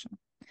destination?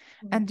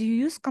 Mm-hmm. And you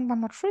use Kanban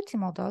maturity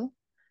model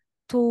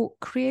to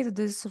create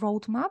this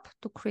roadmap,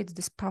 to create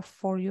this path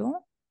for you,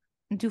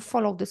 and you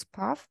follow this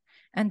path.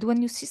 And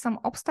when you see some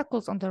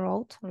obstacles on the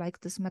road, like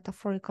this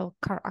metaphorical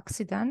car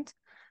accident,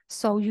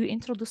 so you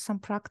introduce some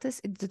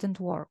practice, it didn't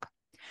work.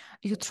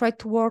 You tried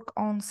to work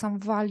on some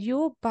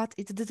value, but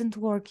it didn't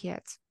work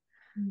yet.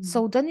 Mm.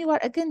 So then you are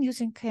again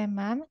using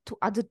KMM to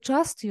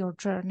adjust your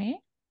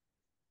journey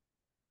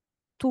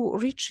to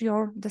reach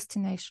your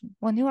destination.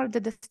 When you are at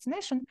the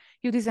destination,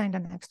 you design the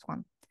next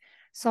one.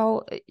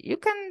 So you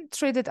can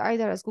treat it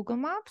either as Google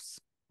Maps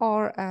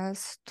or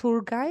as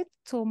tour guide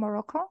to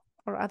Morocco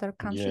or other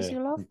countries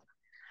you love.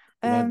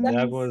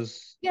 That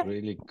was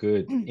really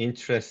good,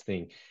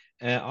 interesting.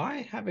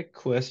 I have a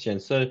question.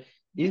 So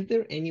is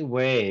there any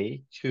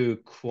way to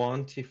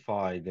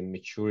quantify the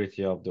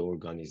maturity of the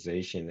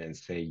organization and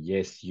say,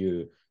 yes,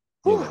 you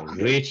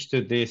reach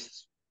to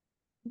this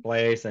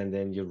place and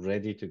then you're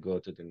ready to go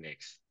to the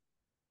next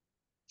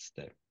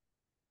step?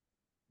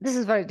 This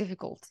is very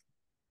difficult.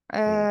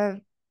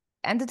 And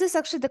it is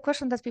actually the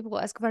question that people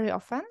ask very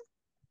often,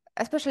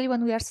 especially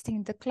when we are sitting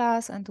in the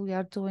class and we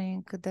are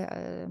doing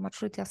the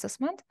maturity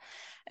assessment.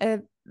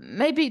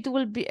 Maybe it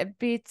will be a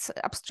bit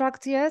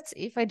abstract yet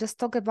if I just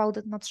talk about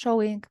it, not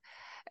showing.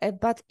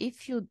 But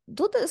if you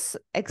do this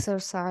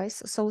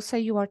exercise, so say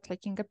you are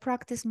taking a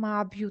practice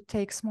map, you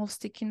take small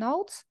sticky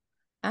notes,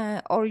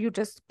 or you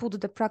just put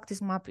the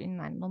practice map in,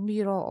 I don't know,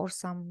 Miro or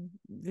some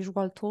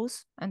visual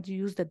tools, and you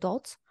use the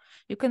dots.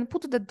 You can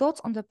put the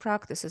dots on the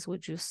practices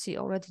which you see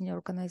already in your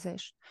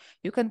organization.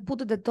 You can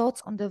put the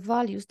dots on the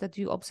values that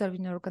you observe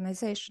in your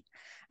organization.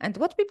 And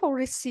what people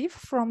receive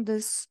from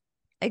this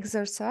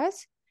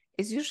exercise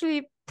is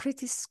usually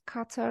pretty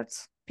scattered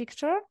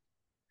picture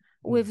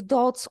with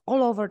dots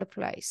all over the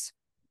place.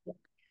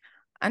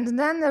 And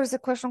then there's a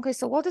question, okay,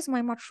 so what is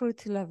my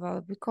maturity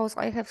level? Because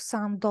I have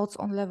some dots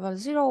on level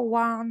 0,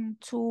 1,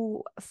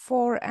 2,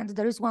 4, and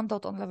there is one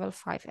dot on level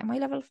 5. Am I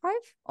level 5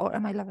 or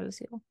am I level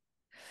 0?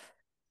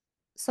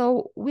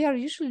 So we are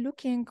usually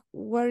looking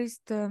where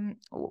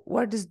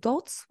these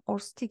dots or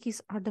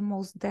stickies are the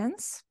most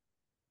dense,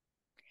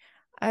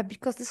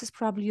 because this is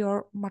probably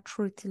your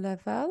maturity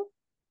level.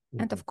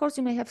 And of course,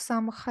 you may have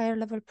some higher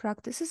level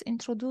practices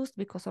introduced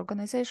because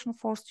organization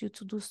forced you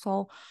to do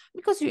so,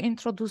 because you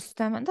introduced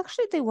them and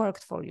actually they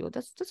worked for you.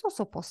 That's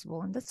also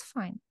possible and that's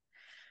fine.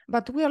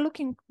 But we are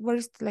looking where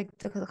is like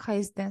the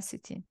highest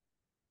density.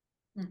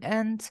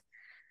 And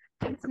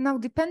now,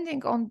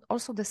 depending on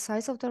also the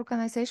size of the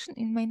organization,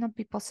 it may not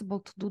be possible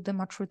to do the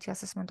maturity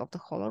assessment of the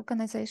whole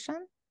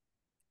organization,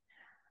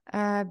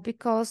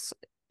 because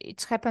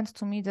it happened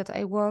to me that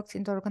I worked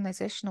in the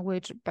organization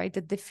which by the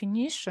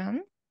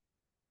definition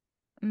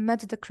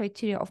met the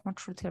criteria of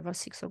maturity level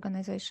 6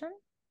 organization.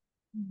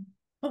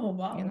 Oh,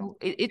 wow. You know,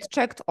 it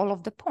checked all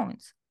of the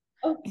points.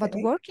 Okay. But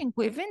working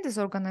within this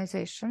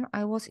organization,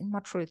 I was in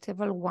maturity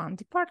level 1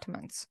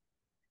 departments.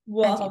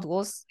 Wow. And it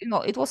was, you know,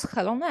 it was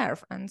hell on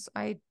earth. And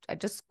I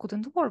just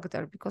couldn't work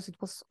there because it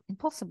was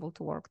impossible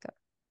to work there.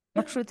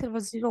 Maturity level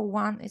 0,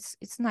 1,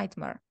 it's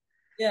nightmare.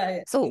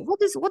 Yeah. So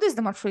what is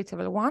the maturity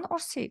level, 1 or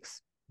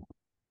 6?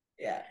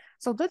 Yeah.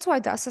 So that's why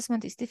the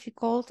assessment is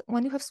difficult.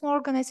 When you have small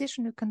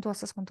organization, you can do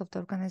assessment of the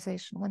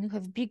organization. When you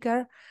have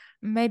bigger,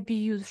 maybe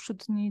you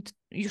should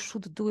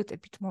do it a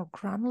bit more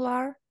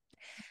granular.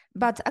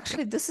 But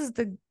actually, this is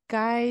the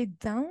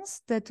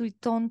guidance that we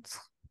don't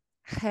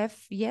have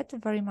yet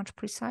very much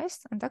precise.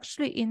 And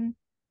actually in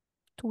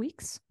 2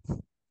 weeks,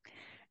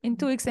 I'm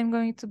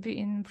going to be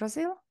in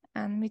Brazil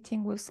and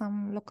meeting with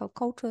some local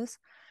coaches.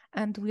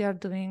 And we are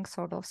doing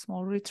sort of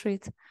small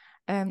retreat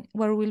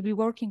where we'll be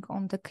working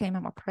on the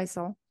KMM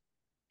appraisal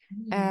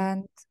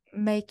and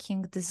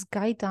making this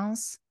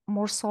guidance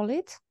more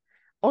solid,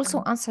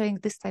 also answering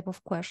this type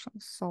of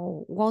questions.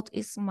 So what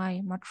is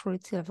my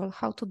maturity level,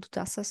 how to do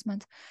the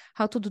assessment,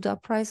 how to do the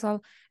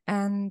appraisal,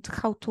 and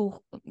how to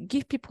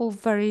give people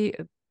very,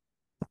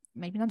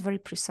 maybe not very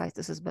precise,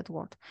 this is a bad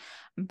word,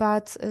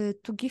 but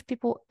to give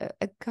people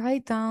a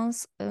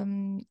guidance,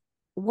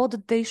 what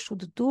they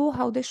should do,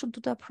 how they should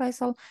do the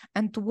appraisal,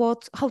 and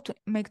how to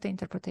make the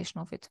interpretation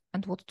of it,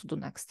 and what to do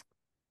next.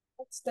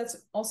 That's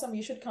awesome.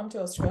 You should come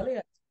to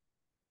Australia.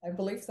 I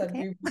believe that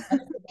Okay. we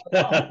benefit a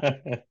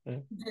lot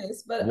from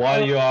this. But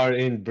While you are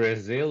in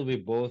Brazil, we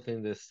both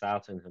in the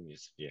southern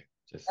hemisphere.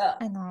 Just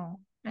I know.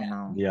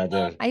 the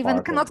other I even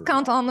part cannot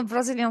count on the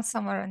Brazilian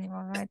summer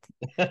anymore, right?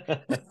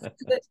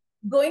 But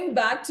going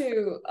back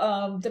to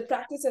the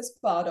practices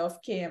part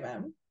of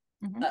KMM,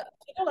 you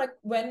know, like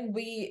when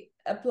we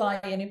apply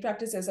any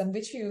practices, and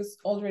which you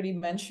already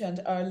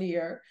mentioned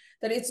earlier,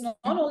 that it's not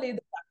only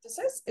the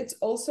practices, it's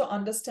also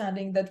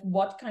understanding that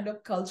what kind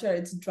of culture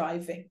it's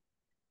driving.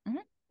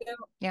 You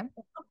know,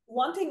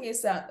 one thing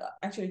is that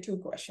actually 2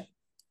 questions.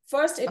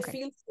 First, it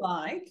feels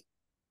like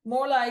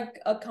more like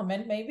a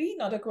comment, maybe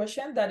not a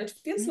question, that it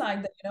feels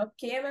like that, you know,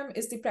 KMM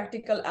is the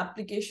practical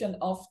application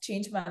of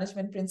change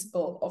management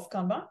principle of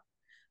Kanban,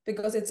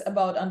 because it's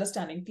about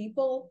understanding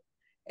people.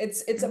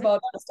 It's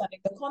about understanding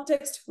the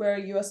context where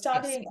you are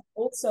studying,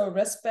 also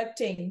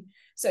respecting.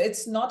 So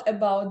it's not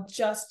about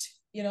just,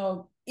 you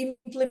know,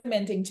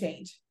 implementing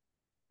change.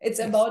 It's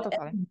about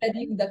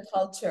embedding the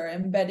culture,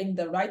 embedding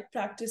the right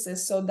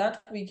practices so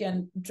that we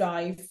can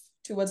drive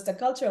towards the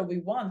culture we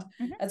want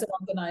as an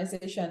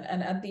organization.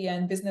 And at the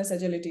end, business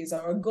agility is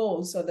our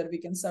goal so that we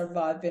can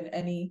survive in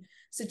any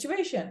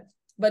situation.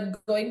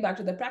 But going back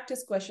to the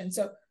practice question,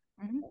 so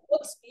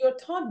what's your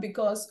thought?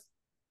 Because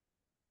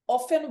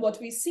often what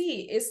we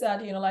see is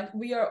that, you know, like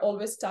we are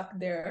always stuck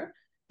there.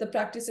 The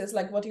practices,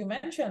 like what you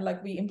mentioned,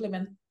 like we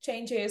implement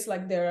changes,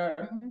 like there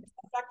are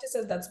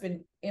practices that's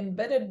been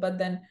embedded, but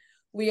then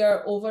we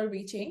are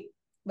overreaching,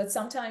 but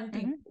sometimes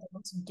people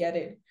don't get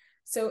it.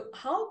 So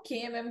how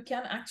KMM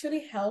can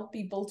actually help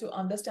people to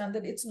understand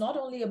that it's not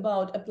only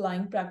about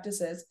applying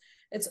practices,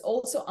 it's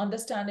also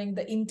understanding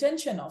the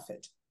intention of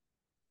it.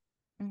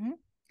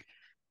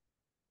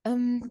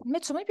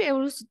 So maybe I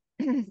will use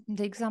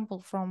the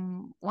example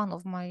from one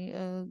of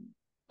my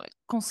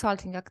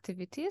consulting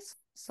activities.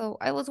 So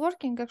I was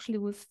working actually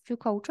with few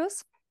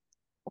coaches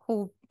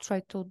who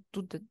tried to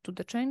do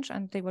the change,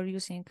 and they were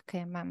using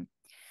KMM.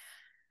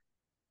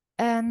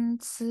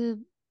 And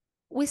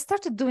we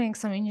started doing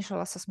some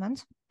initial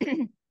assessment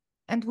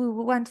and we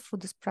went through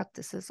these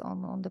practices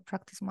on the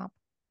practice map.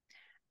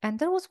 And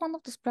there was one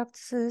of these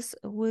practices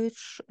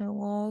which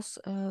was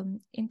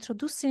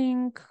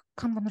introducing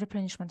Kanban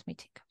replenishment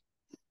meeting.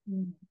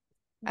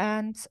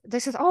 And they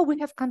said, oh, we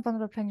have Kanban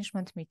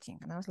replenishment meeting.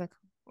 And I was like,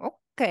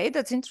 okay,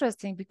 that's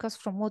interesting, because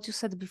from what you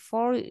said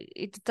before,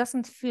 it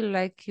doesn't feel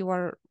like you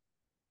are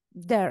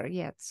there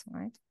yet,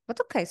 right? But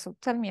okay, so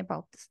tell me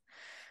about this.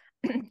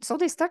 So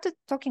they started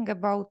talking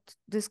about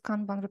this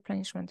Kanban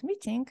replenishment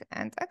meeting,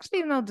 and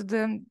actually,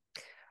 the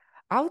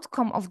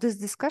outcome of this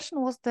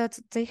discussion was that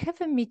they have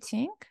a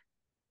meeting,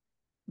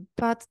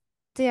 but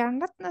they are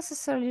not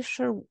necessarily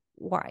sure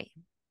why.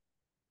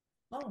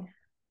 Oh.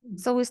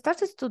 So we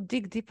started to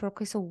dig deeper.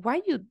 Okay, so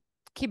why you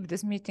keep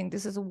this meeting?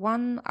 This is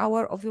 1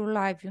 hour of your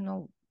life.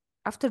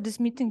 After this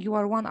meeting, you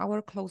are 1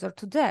 hour closer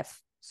to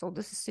death. So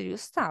this is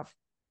serious stuff.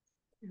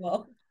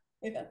 Well,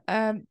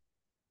 yeah.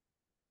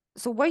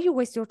 So why you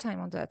waste your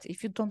time on that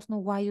if you don't know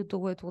why you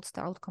do it? What's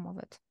the outcome of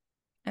it?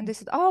 And they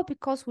said, oh,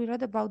 because we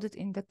read about it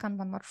in the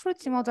Kanban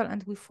maturity model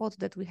and we thought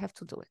that we have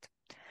to do it.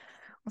 I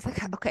was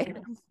like, okay,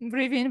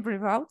 breathe in,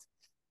 breathe out.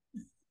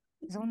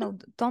 So no,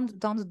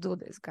 don't do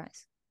this,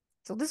 guys.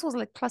 So this was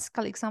like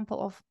classical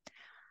example of,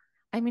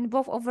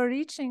 both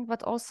overreaching,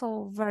 but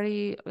also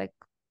very like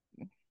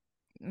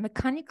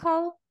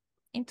mechanical,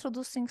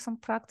 introducing some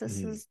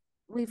practices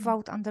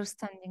without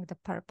understanding the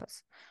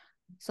purpose.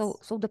 So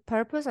the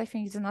purpose, I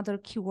think, is another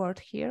keyword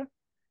here,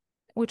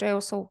 which I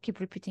also keep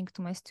repeating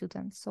to my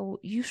students. So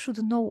you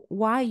should know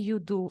why you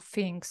do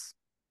things.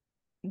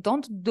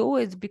 Don't do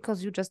it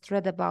because you just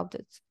read about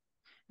it.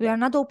 We are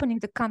not opening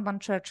the Kanban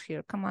church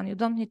here. Come on, you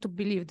don't need to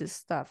believe this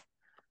stuff.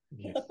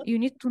 Yes. You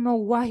need to know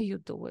why you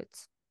do it.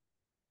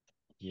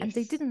 Yes. And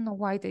they didn't know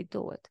why they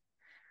do it.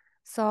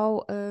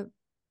 So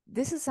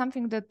this is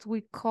something that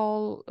we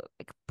call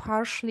like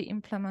partially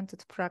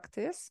implemented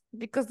practice,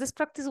 because this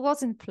practice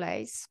was in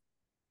place,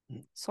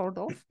 sort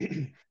of,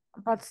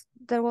 but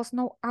there was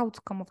no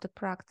outcome of the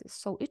practice.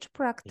 So each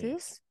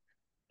practice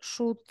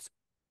should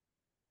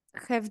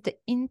have the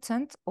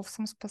intent of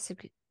some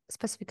specific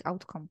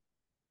outcome.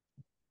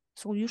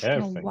 So you should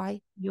know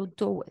why you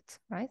do it,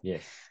 right?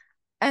 Yes.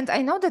 And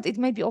I know that it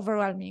may be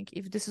overwhelming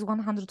if this is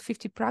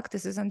 150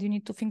 practices and you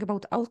need to think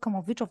about outcome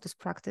of each of these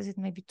practices. It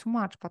may be too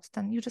much, but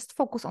then you just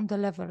focus on the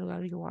level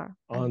where you are.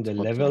 On the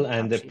level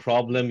and the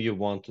problem you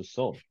want to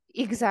solve.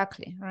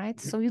 Exactly, right?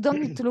 So you don't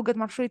need to look at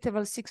maturity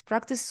level 6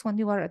 practices when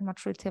you are at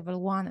maturity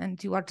level 1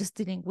 and you are just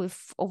dealing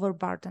with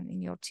overburden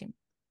in your team.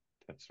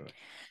 That's right.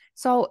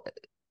 So,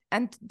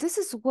 and this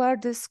is where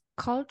this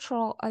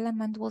cultural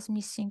element was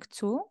missing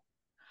too.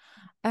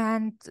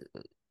 And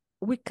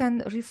we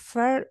can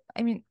refer,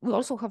 we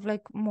also have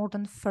like more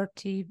than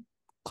 30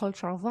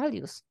 cultural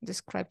values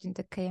described in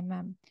the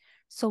KMM.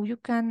 So you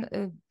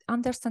can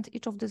understand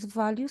each of these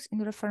values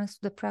in reference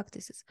to the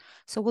practices.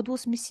 So what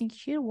was missing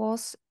here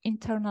was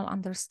internal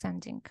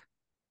understanding.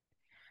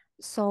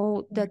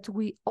 So that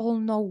we all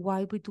know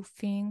why we do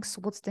things,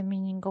 what's the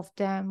meaning of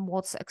them,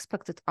 what's the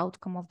expected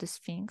outcome of these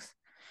things.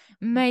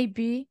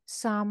 Maybe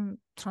some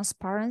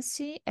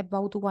transparency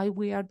about why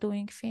we are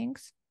doing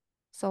things.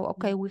 So,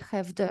 okay, we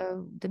have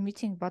the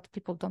meeting, but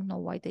people don't know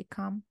why they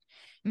come.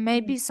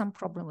 Maybe some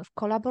problem with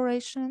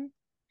collaboration,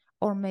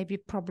 or maybe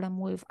problem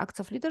with acts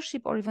of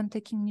leadership, or even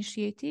taking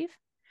initiative,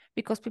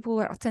 because people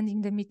were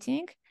attending the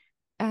meeting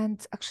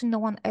and actually no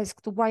one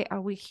asked, why are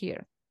we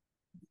here?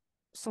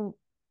 So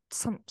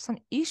some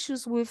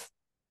issues with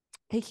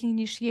taking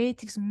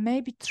initiatives,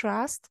 maybe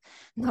trust.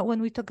 Now,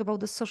 when we talk about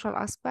the social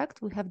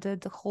aspect, we have the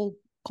whole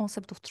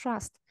concept of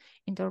trust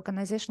in the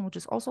organization, which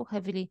is also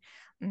heavily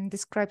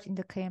described in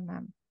the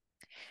KMM.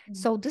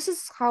 So this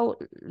is how,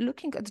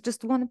 looking at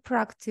just one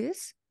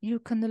practice, you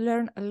can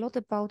learn a lot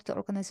about the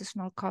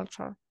organizational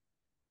culture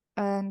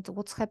and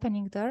what's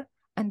happening there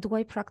and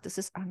why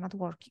practices are not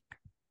working.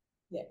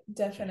 Yeah,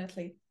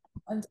 definitely.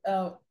 And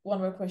one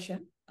more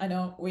question. I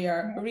know we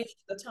are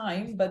reaching the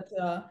time, but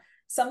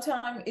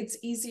sometimes it's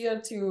easier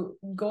to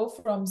go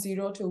from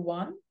 0 to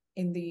 1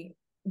 in the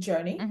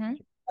journey,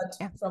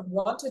 but from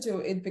 1 to 2,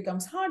 it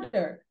becomes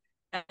harder.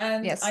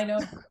 And yes. I know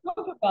you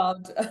talked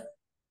about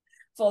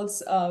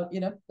false,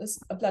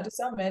 plateau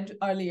summit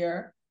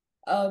earlier,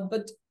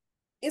 but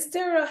is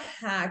there a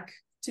hack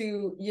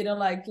to,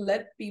 like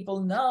let people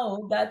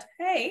know that,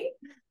 hey,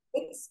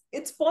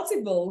 it's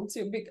possible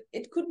to be,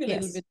 it could be a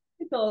little bit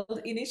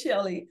difficult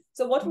initially.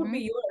 So what would be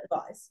your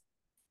advice?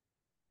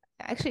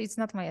 Actually, it's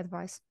not my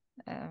advice,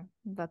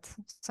 but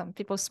some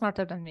people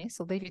smarter than me,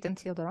 so David and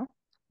Theodora,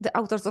 the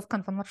authors of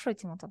Kanban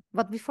maturity model.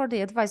 But before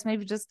the advice,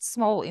 maybe just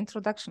small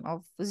introduction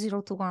of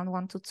 0 to 1,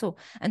 1 to 2,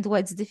 and why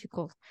it's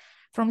difficult.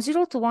 From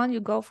 0 to 1, you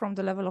go from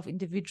the level of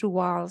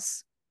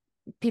individuals,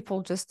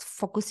 people just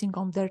focusing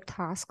on their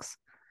tasks,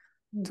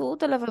 to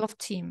the level of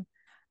team.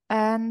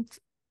 And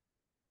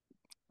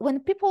when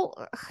people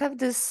have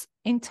this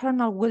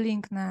internal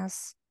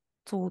willingness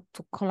to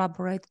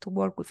collaborate, to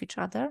work with each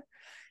other,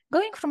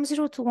 going from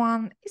 0 to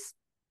 1 is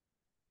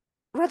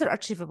rather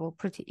achievable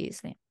pretty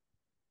easily.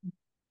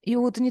 You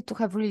would need to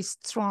have really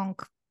strong,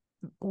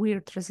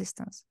 weird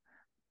resistance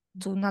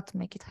to not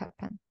make it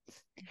happen.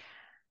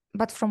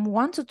 But from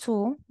 1 to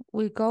 2,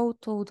 we go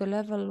to the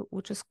level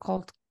which is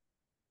called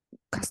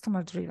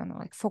customer driven,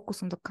 like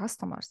focus on the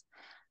customers.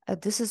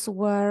 This is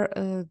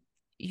where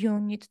you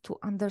need to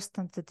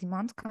understand the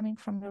demand coming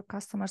from your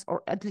customers,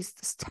 or at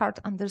least start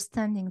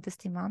understanding this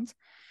demand,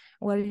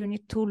 where you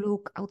need to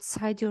look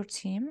outside your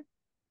team,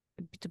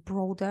 a bit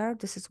broader.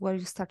 This is where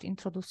you start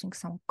introducing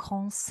some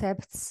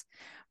concepts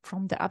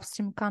from the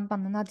upstream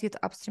Kanban, not yet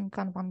upstream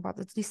Kanban, but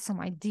at least some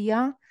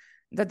idea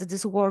that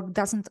this work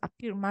doesn't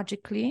appear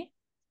magically.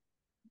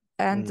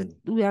 And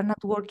we are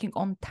not working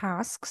on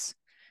tasks,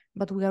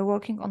 but we are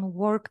working on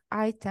work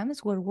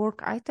items, where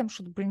work items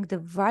should bring the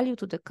value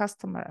to the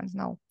customer. And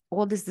now,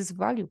 what is this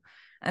value?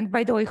 And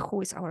by the way,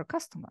 who is our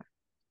customer?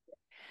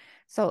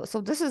 So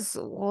this is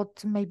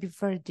what may be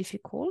very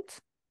difficult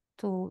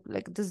to,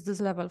 like, this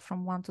level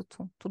from 1 to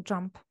 2 to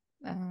jump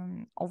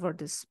over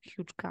this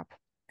huge gap.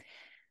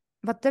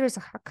 But there is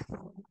a hack.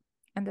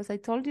 And as I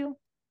told you,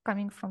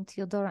 coming from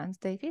Theodora and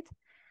David,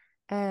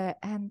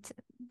 and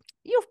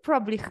you've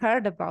probably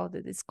heard about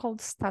it. It's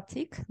called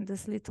static,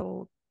 this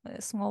little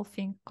small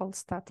thing called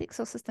static.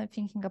 So system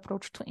thinking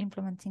approach to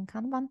implementing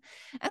Kanban.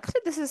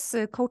 Actually, this is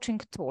a coaching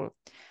tool.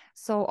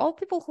 So all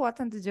people who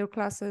attended your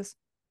classes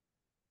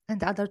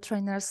and other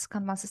trainers,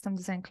 Kanban system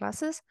design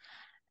classes,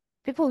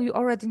 people, you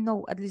already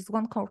know at least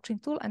one coaching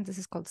tool, and this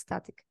is called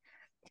static.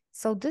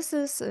 So this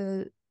is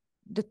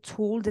the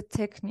tool, the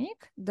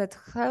technique that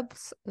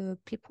helps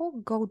people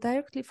go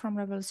directly from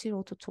level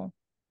 0 to 2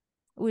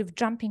 with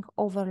jumping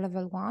over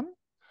level 1.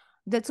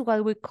 That's why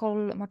we call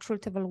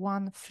maturity level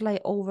 1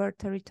 flyover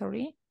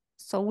territory.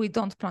 So we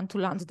don't plan to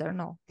land there,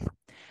 no.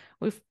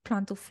 We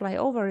plan to fly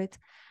over it.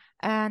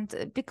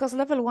 And because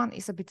level 1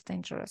 is a bit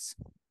dangerous.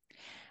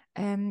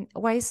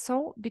 Why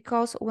so?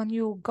 Because when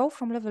you go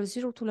from level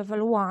 0 to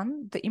level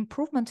 1, the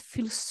improvement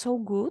feels so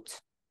good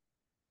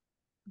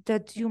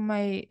that you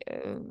may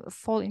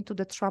fall into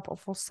the trap of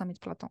false summit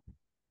plateau.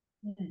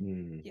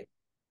 Yep.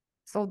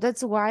 So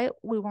that's why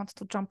we want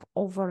to jump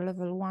over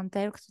level 1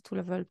 directly to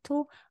level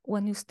 2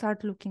 when you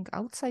start looking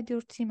outside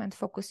your team and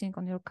focusing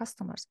on your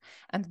customers.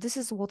 And this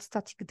is what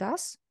static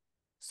does.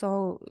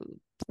 So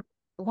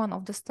one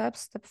of the steps,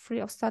 step 3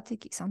 of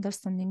static, is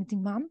understanding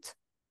demand,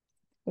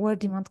 where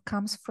demand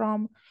comes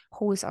from,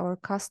 who is our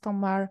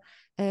customer,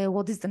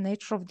 what is the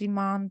nature of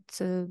demand,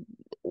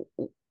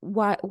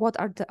 what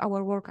are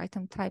our work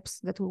item types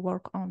that we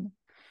work on.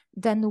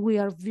 Then we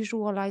are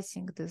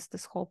visualizing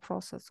this whole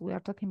process. We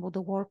are talking about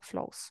the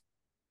workflows,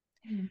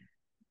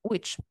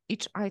 which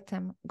each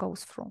item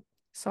goes through.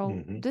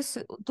 So this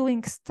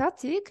doing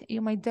static,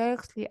 you may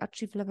directly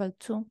achieve level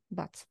 2,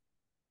 but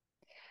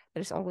there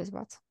is always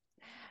but.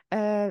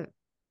 There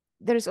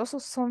is also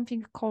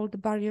something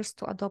called barriers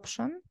to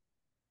adoption,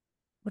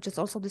 which is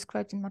also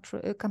described in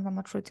Kanban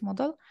maturity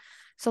model.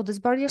 So these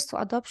barriers to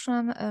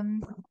adoption,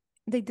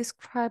 they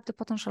describe the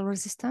potential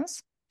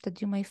resistance that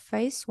you may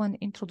face when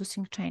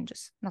introducing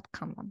changes, not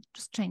Kanban,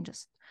 just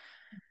changes.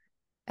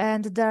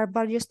 And there are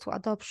barriers to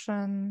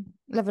adoption,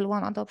 level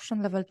 1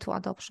 adoption, level 2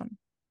 adoption.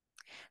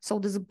 So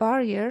these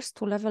barriers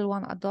to level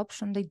 1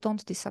 adoption, they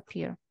don't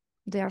disappear.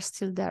 They are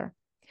still there.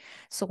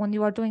 So when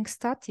you are doing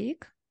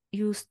static,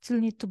 you still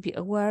need to be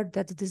aware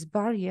that these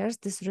barriers,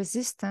 this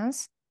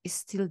resistance is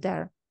still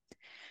there.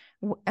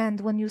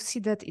 And when you see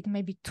that it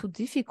may be too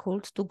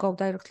difficult to go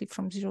directly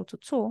from 0 to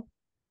 2,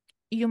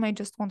 you may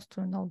just want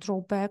to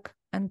draw back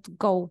and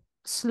go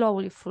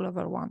slowly through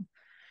level 1,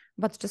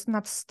 but just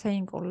not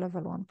staying on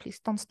level 1. Please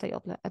don't stay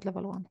at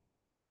level 1.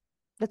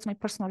 That's my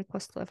personal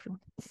request to everyone.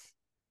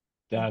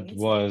 That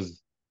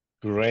was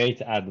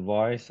great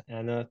advice,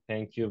 Anna.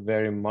 Thank you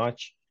very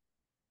much.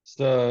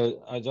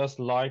 So I just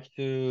like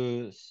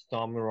to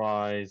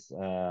summarize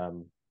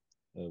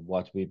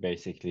what we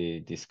basically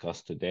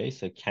discussed today.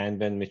 So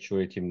Kanban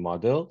maturity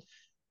model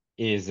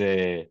is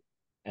a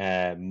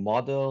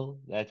model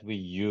that we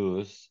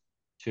use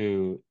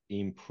to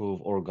improve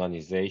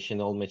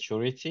organizational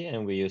maturity,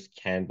 and we use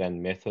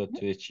Kanban method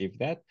to achieve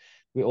that.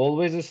 We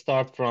always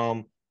start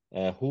from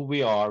who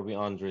we are. We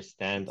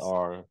understand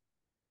our,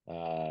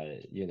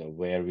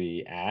 where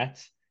we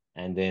at,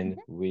 and then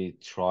we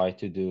try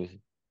to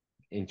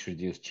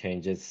introduce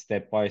changes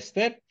step by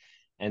step.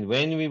 And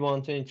when we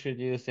want to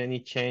introduce any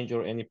change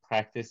or any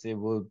practice, it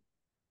will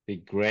be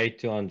great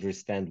to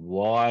understand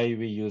why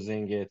we're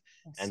using it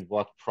and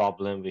what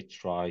problem we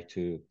try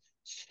to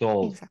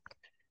solve. Exactly.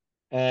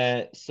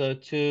 So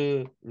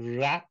to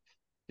wrap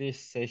this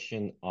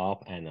session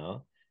up,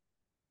 Anna,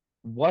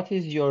 what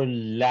is your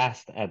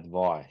last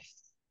advice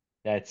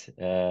that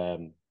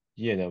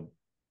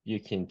you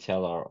can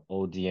tell our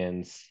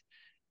audience,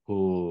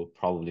 who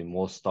probably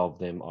most of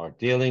them are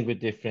dealing with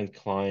different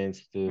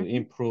clients, to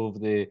improve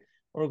the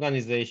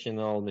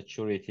organizational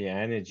maturity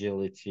and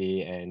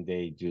agility, and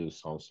they do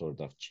some sort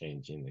of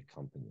change in the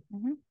company?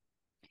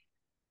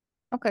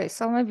 Okay,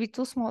 so maybe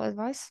 2 small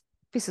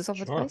pieces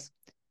of advice.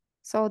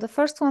 So the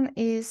first one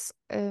is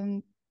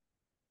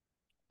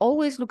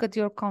always look at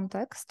your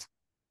context,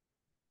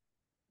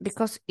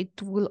 because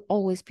it will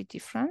always be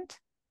different.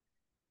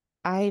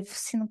 I've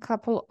seen a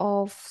couple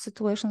of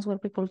situations where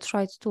people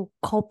tried to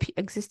copy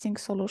existing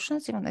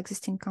solutions, even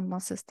existing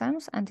Kanban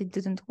systems, and it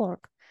didn't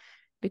work.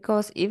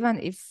 Because even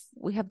if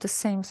we have the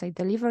same, say,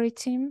 delivery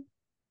team,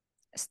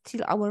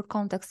 still our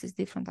context is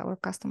different, our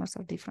customers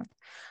are different.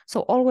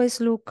 So always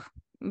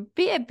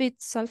be a bit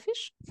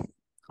selfish,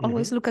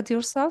 Always look at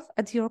yourself,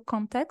 at your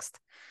context.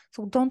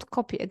 So don't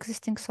copy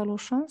existing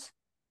solutions.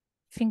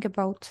 Think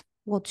about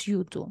what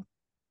you do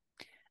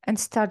and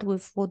start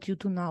with what you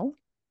do now.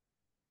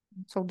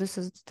 So this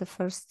is the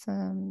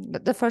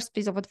first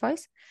piece of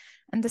advice.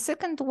 And the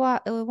second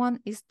one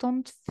is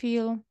don't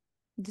feel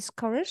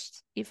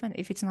discouraged, even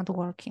if it's not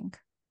working.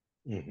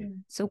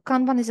 So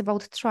Kanban is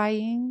about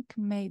trying,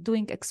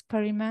 doing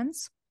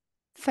experiments,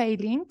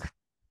 failing,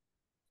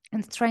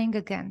 and trying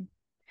again.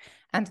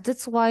 And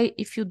that's why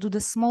if you do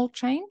the small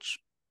change,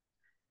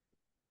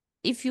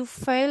 if you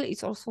fail,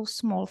 it's also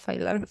small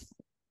failure.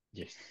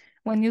 Yes.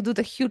 When you do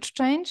the huge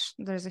change,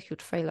 there's a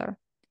huge failure.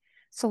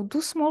 So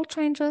do small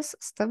changes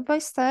step by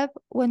step.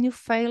 When you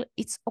fail,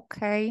 it's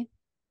okay.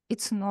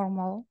 It's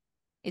normal.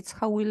 It's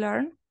how we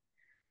learn.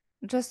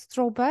 Just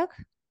draw back,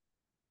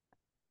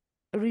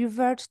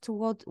 revert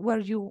to where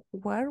you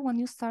were when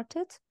you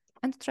started,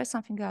 and try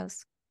something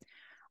else.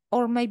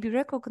 Or maybe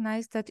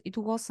recognize that it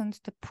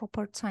wasn't the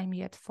proper time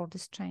yet for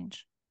this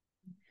change.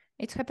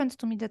 It happened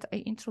to me that I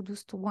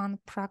introduced one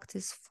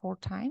practice 4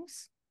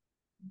 times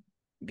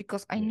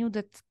because I knew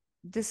that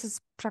this is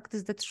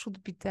practice that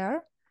should be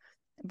there,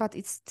 but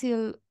it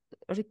still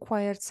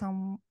required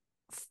some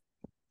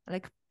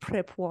like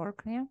prep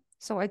work. Yeah.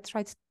 So I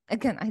tried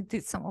again, I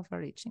did some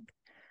overreaching.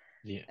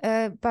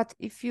 Yeah. But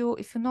if you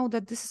know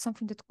that this is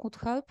something that could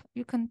help,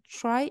 you can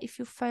try. If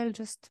you fail,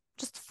 just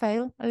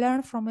fail,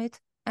 learn from it,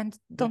 and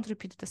don't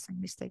repeat the same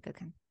mistake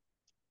again.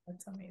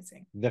 That's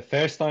amazing. The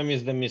first time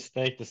is the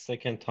mistake. The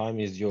second time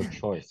is your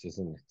choice,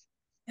 isn't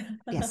it?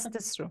 Yes,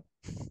 that's true.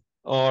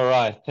 All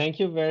right. Thank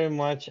you very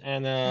much,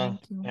 Anna.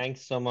 Thank you.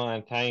 Thanks, Soma,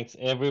 and thanks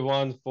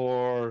everyone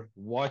for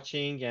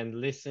watching and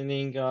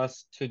listening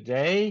us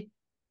today.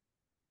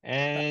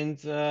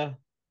 And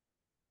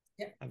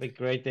have a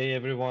great day,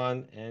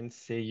 everyone, and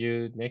see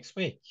you next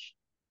week.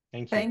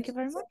 Thank you. Thank you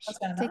very so much.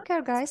 Anna. Take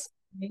care, guys.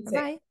 Amazing.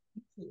 Bye-bye.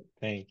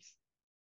 Thanks.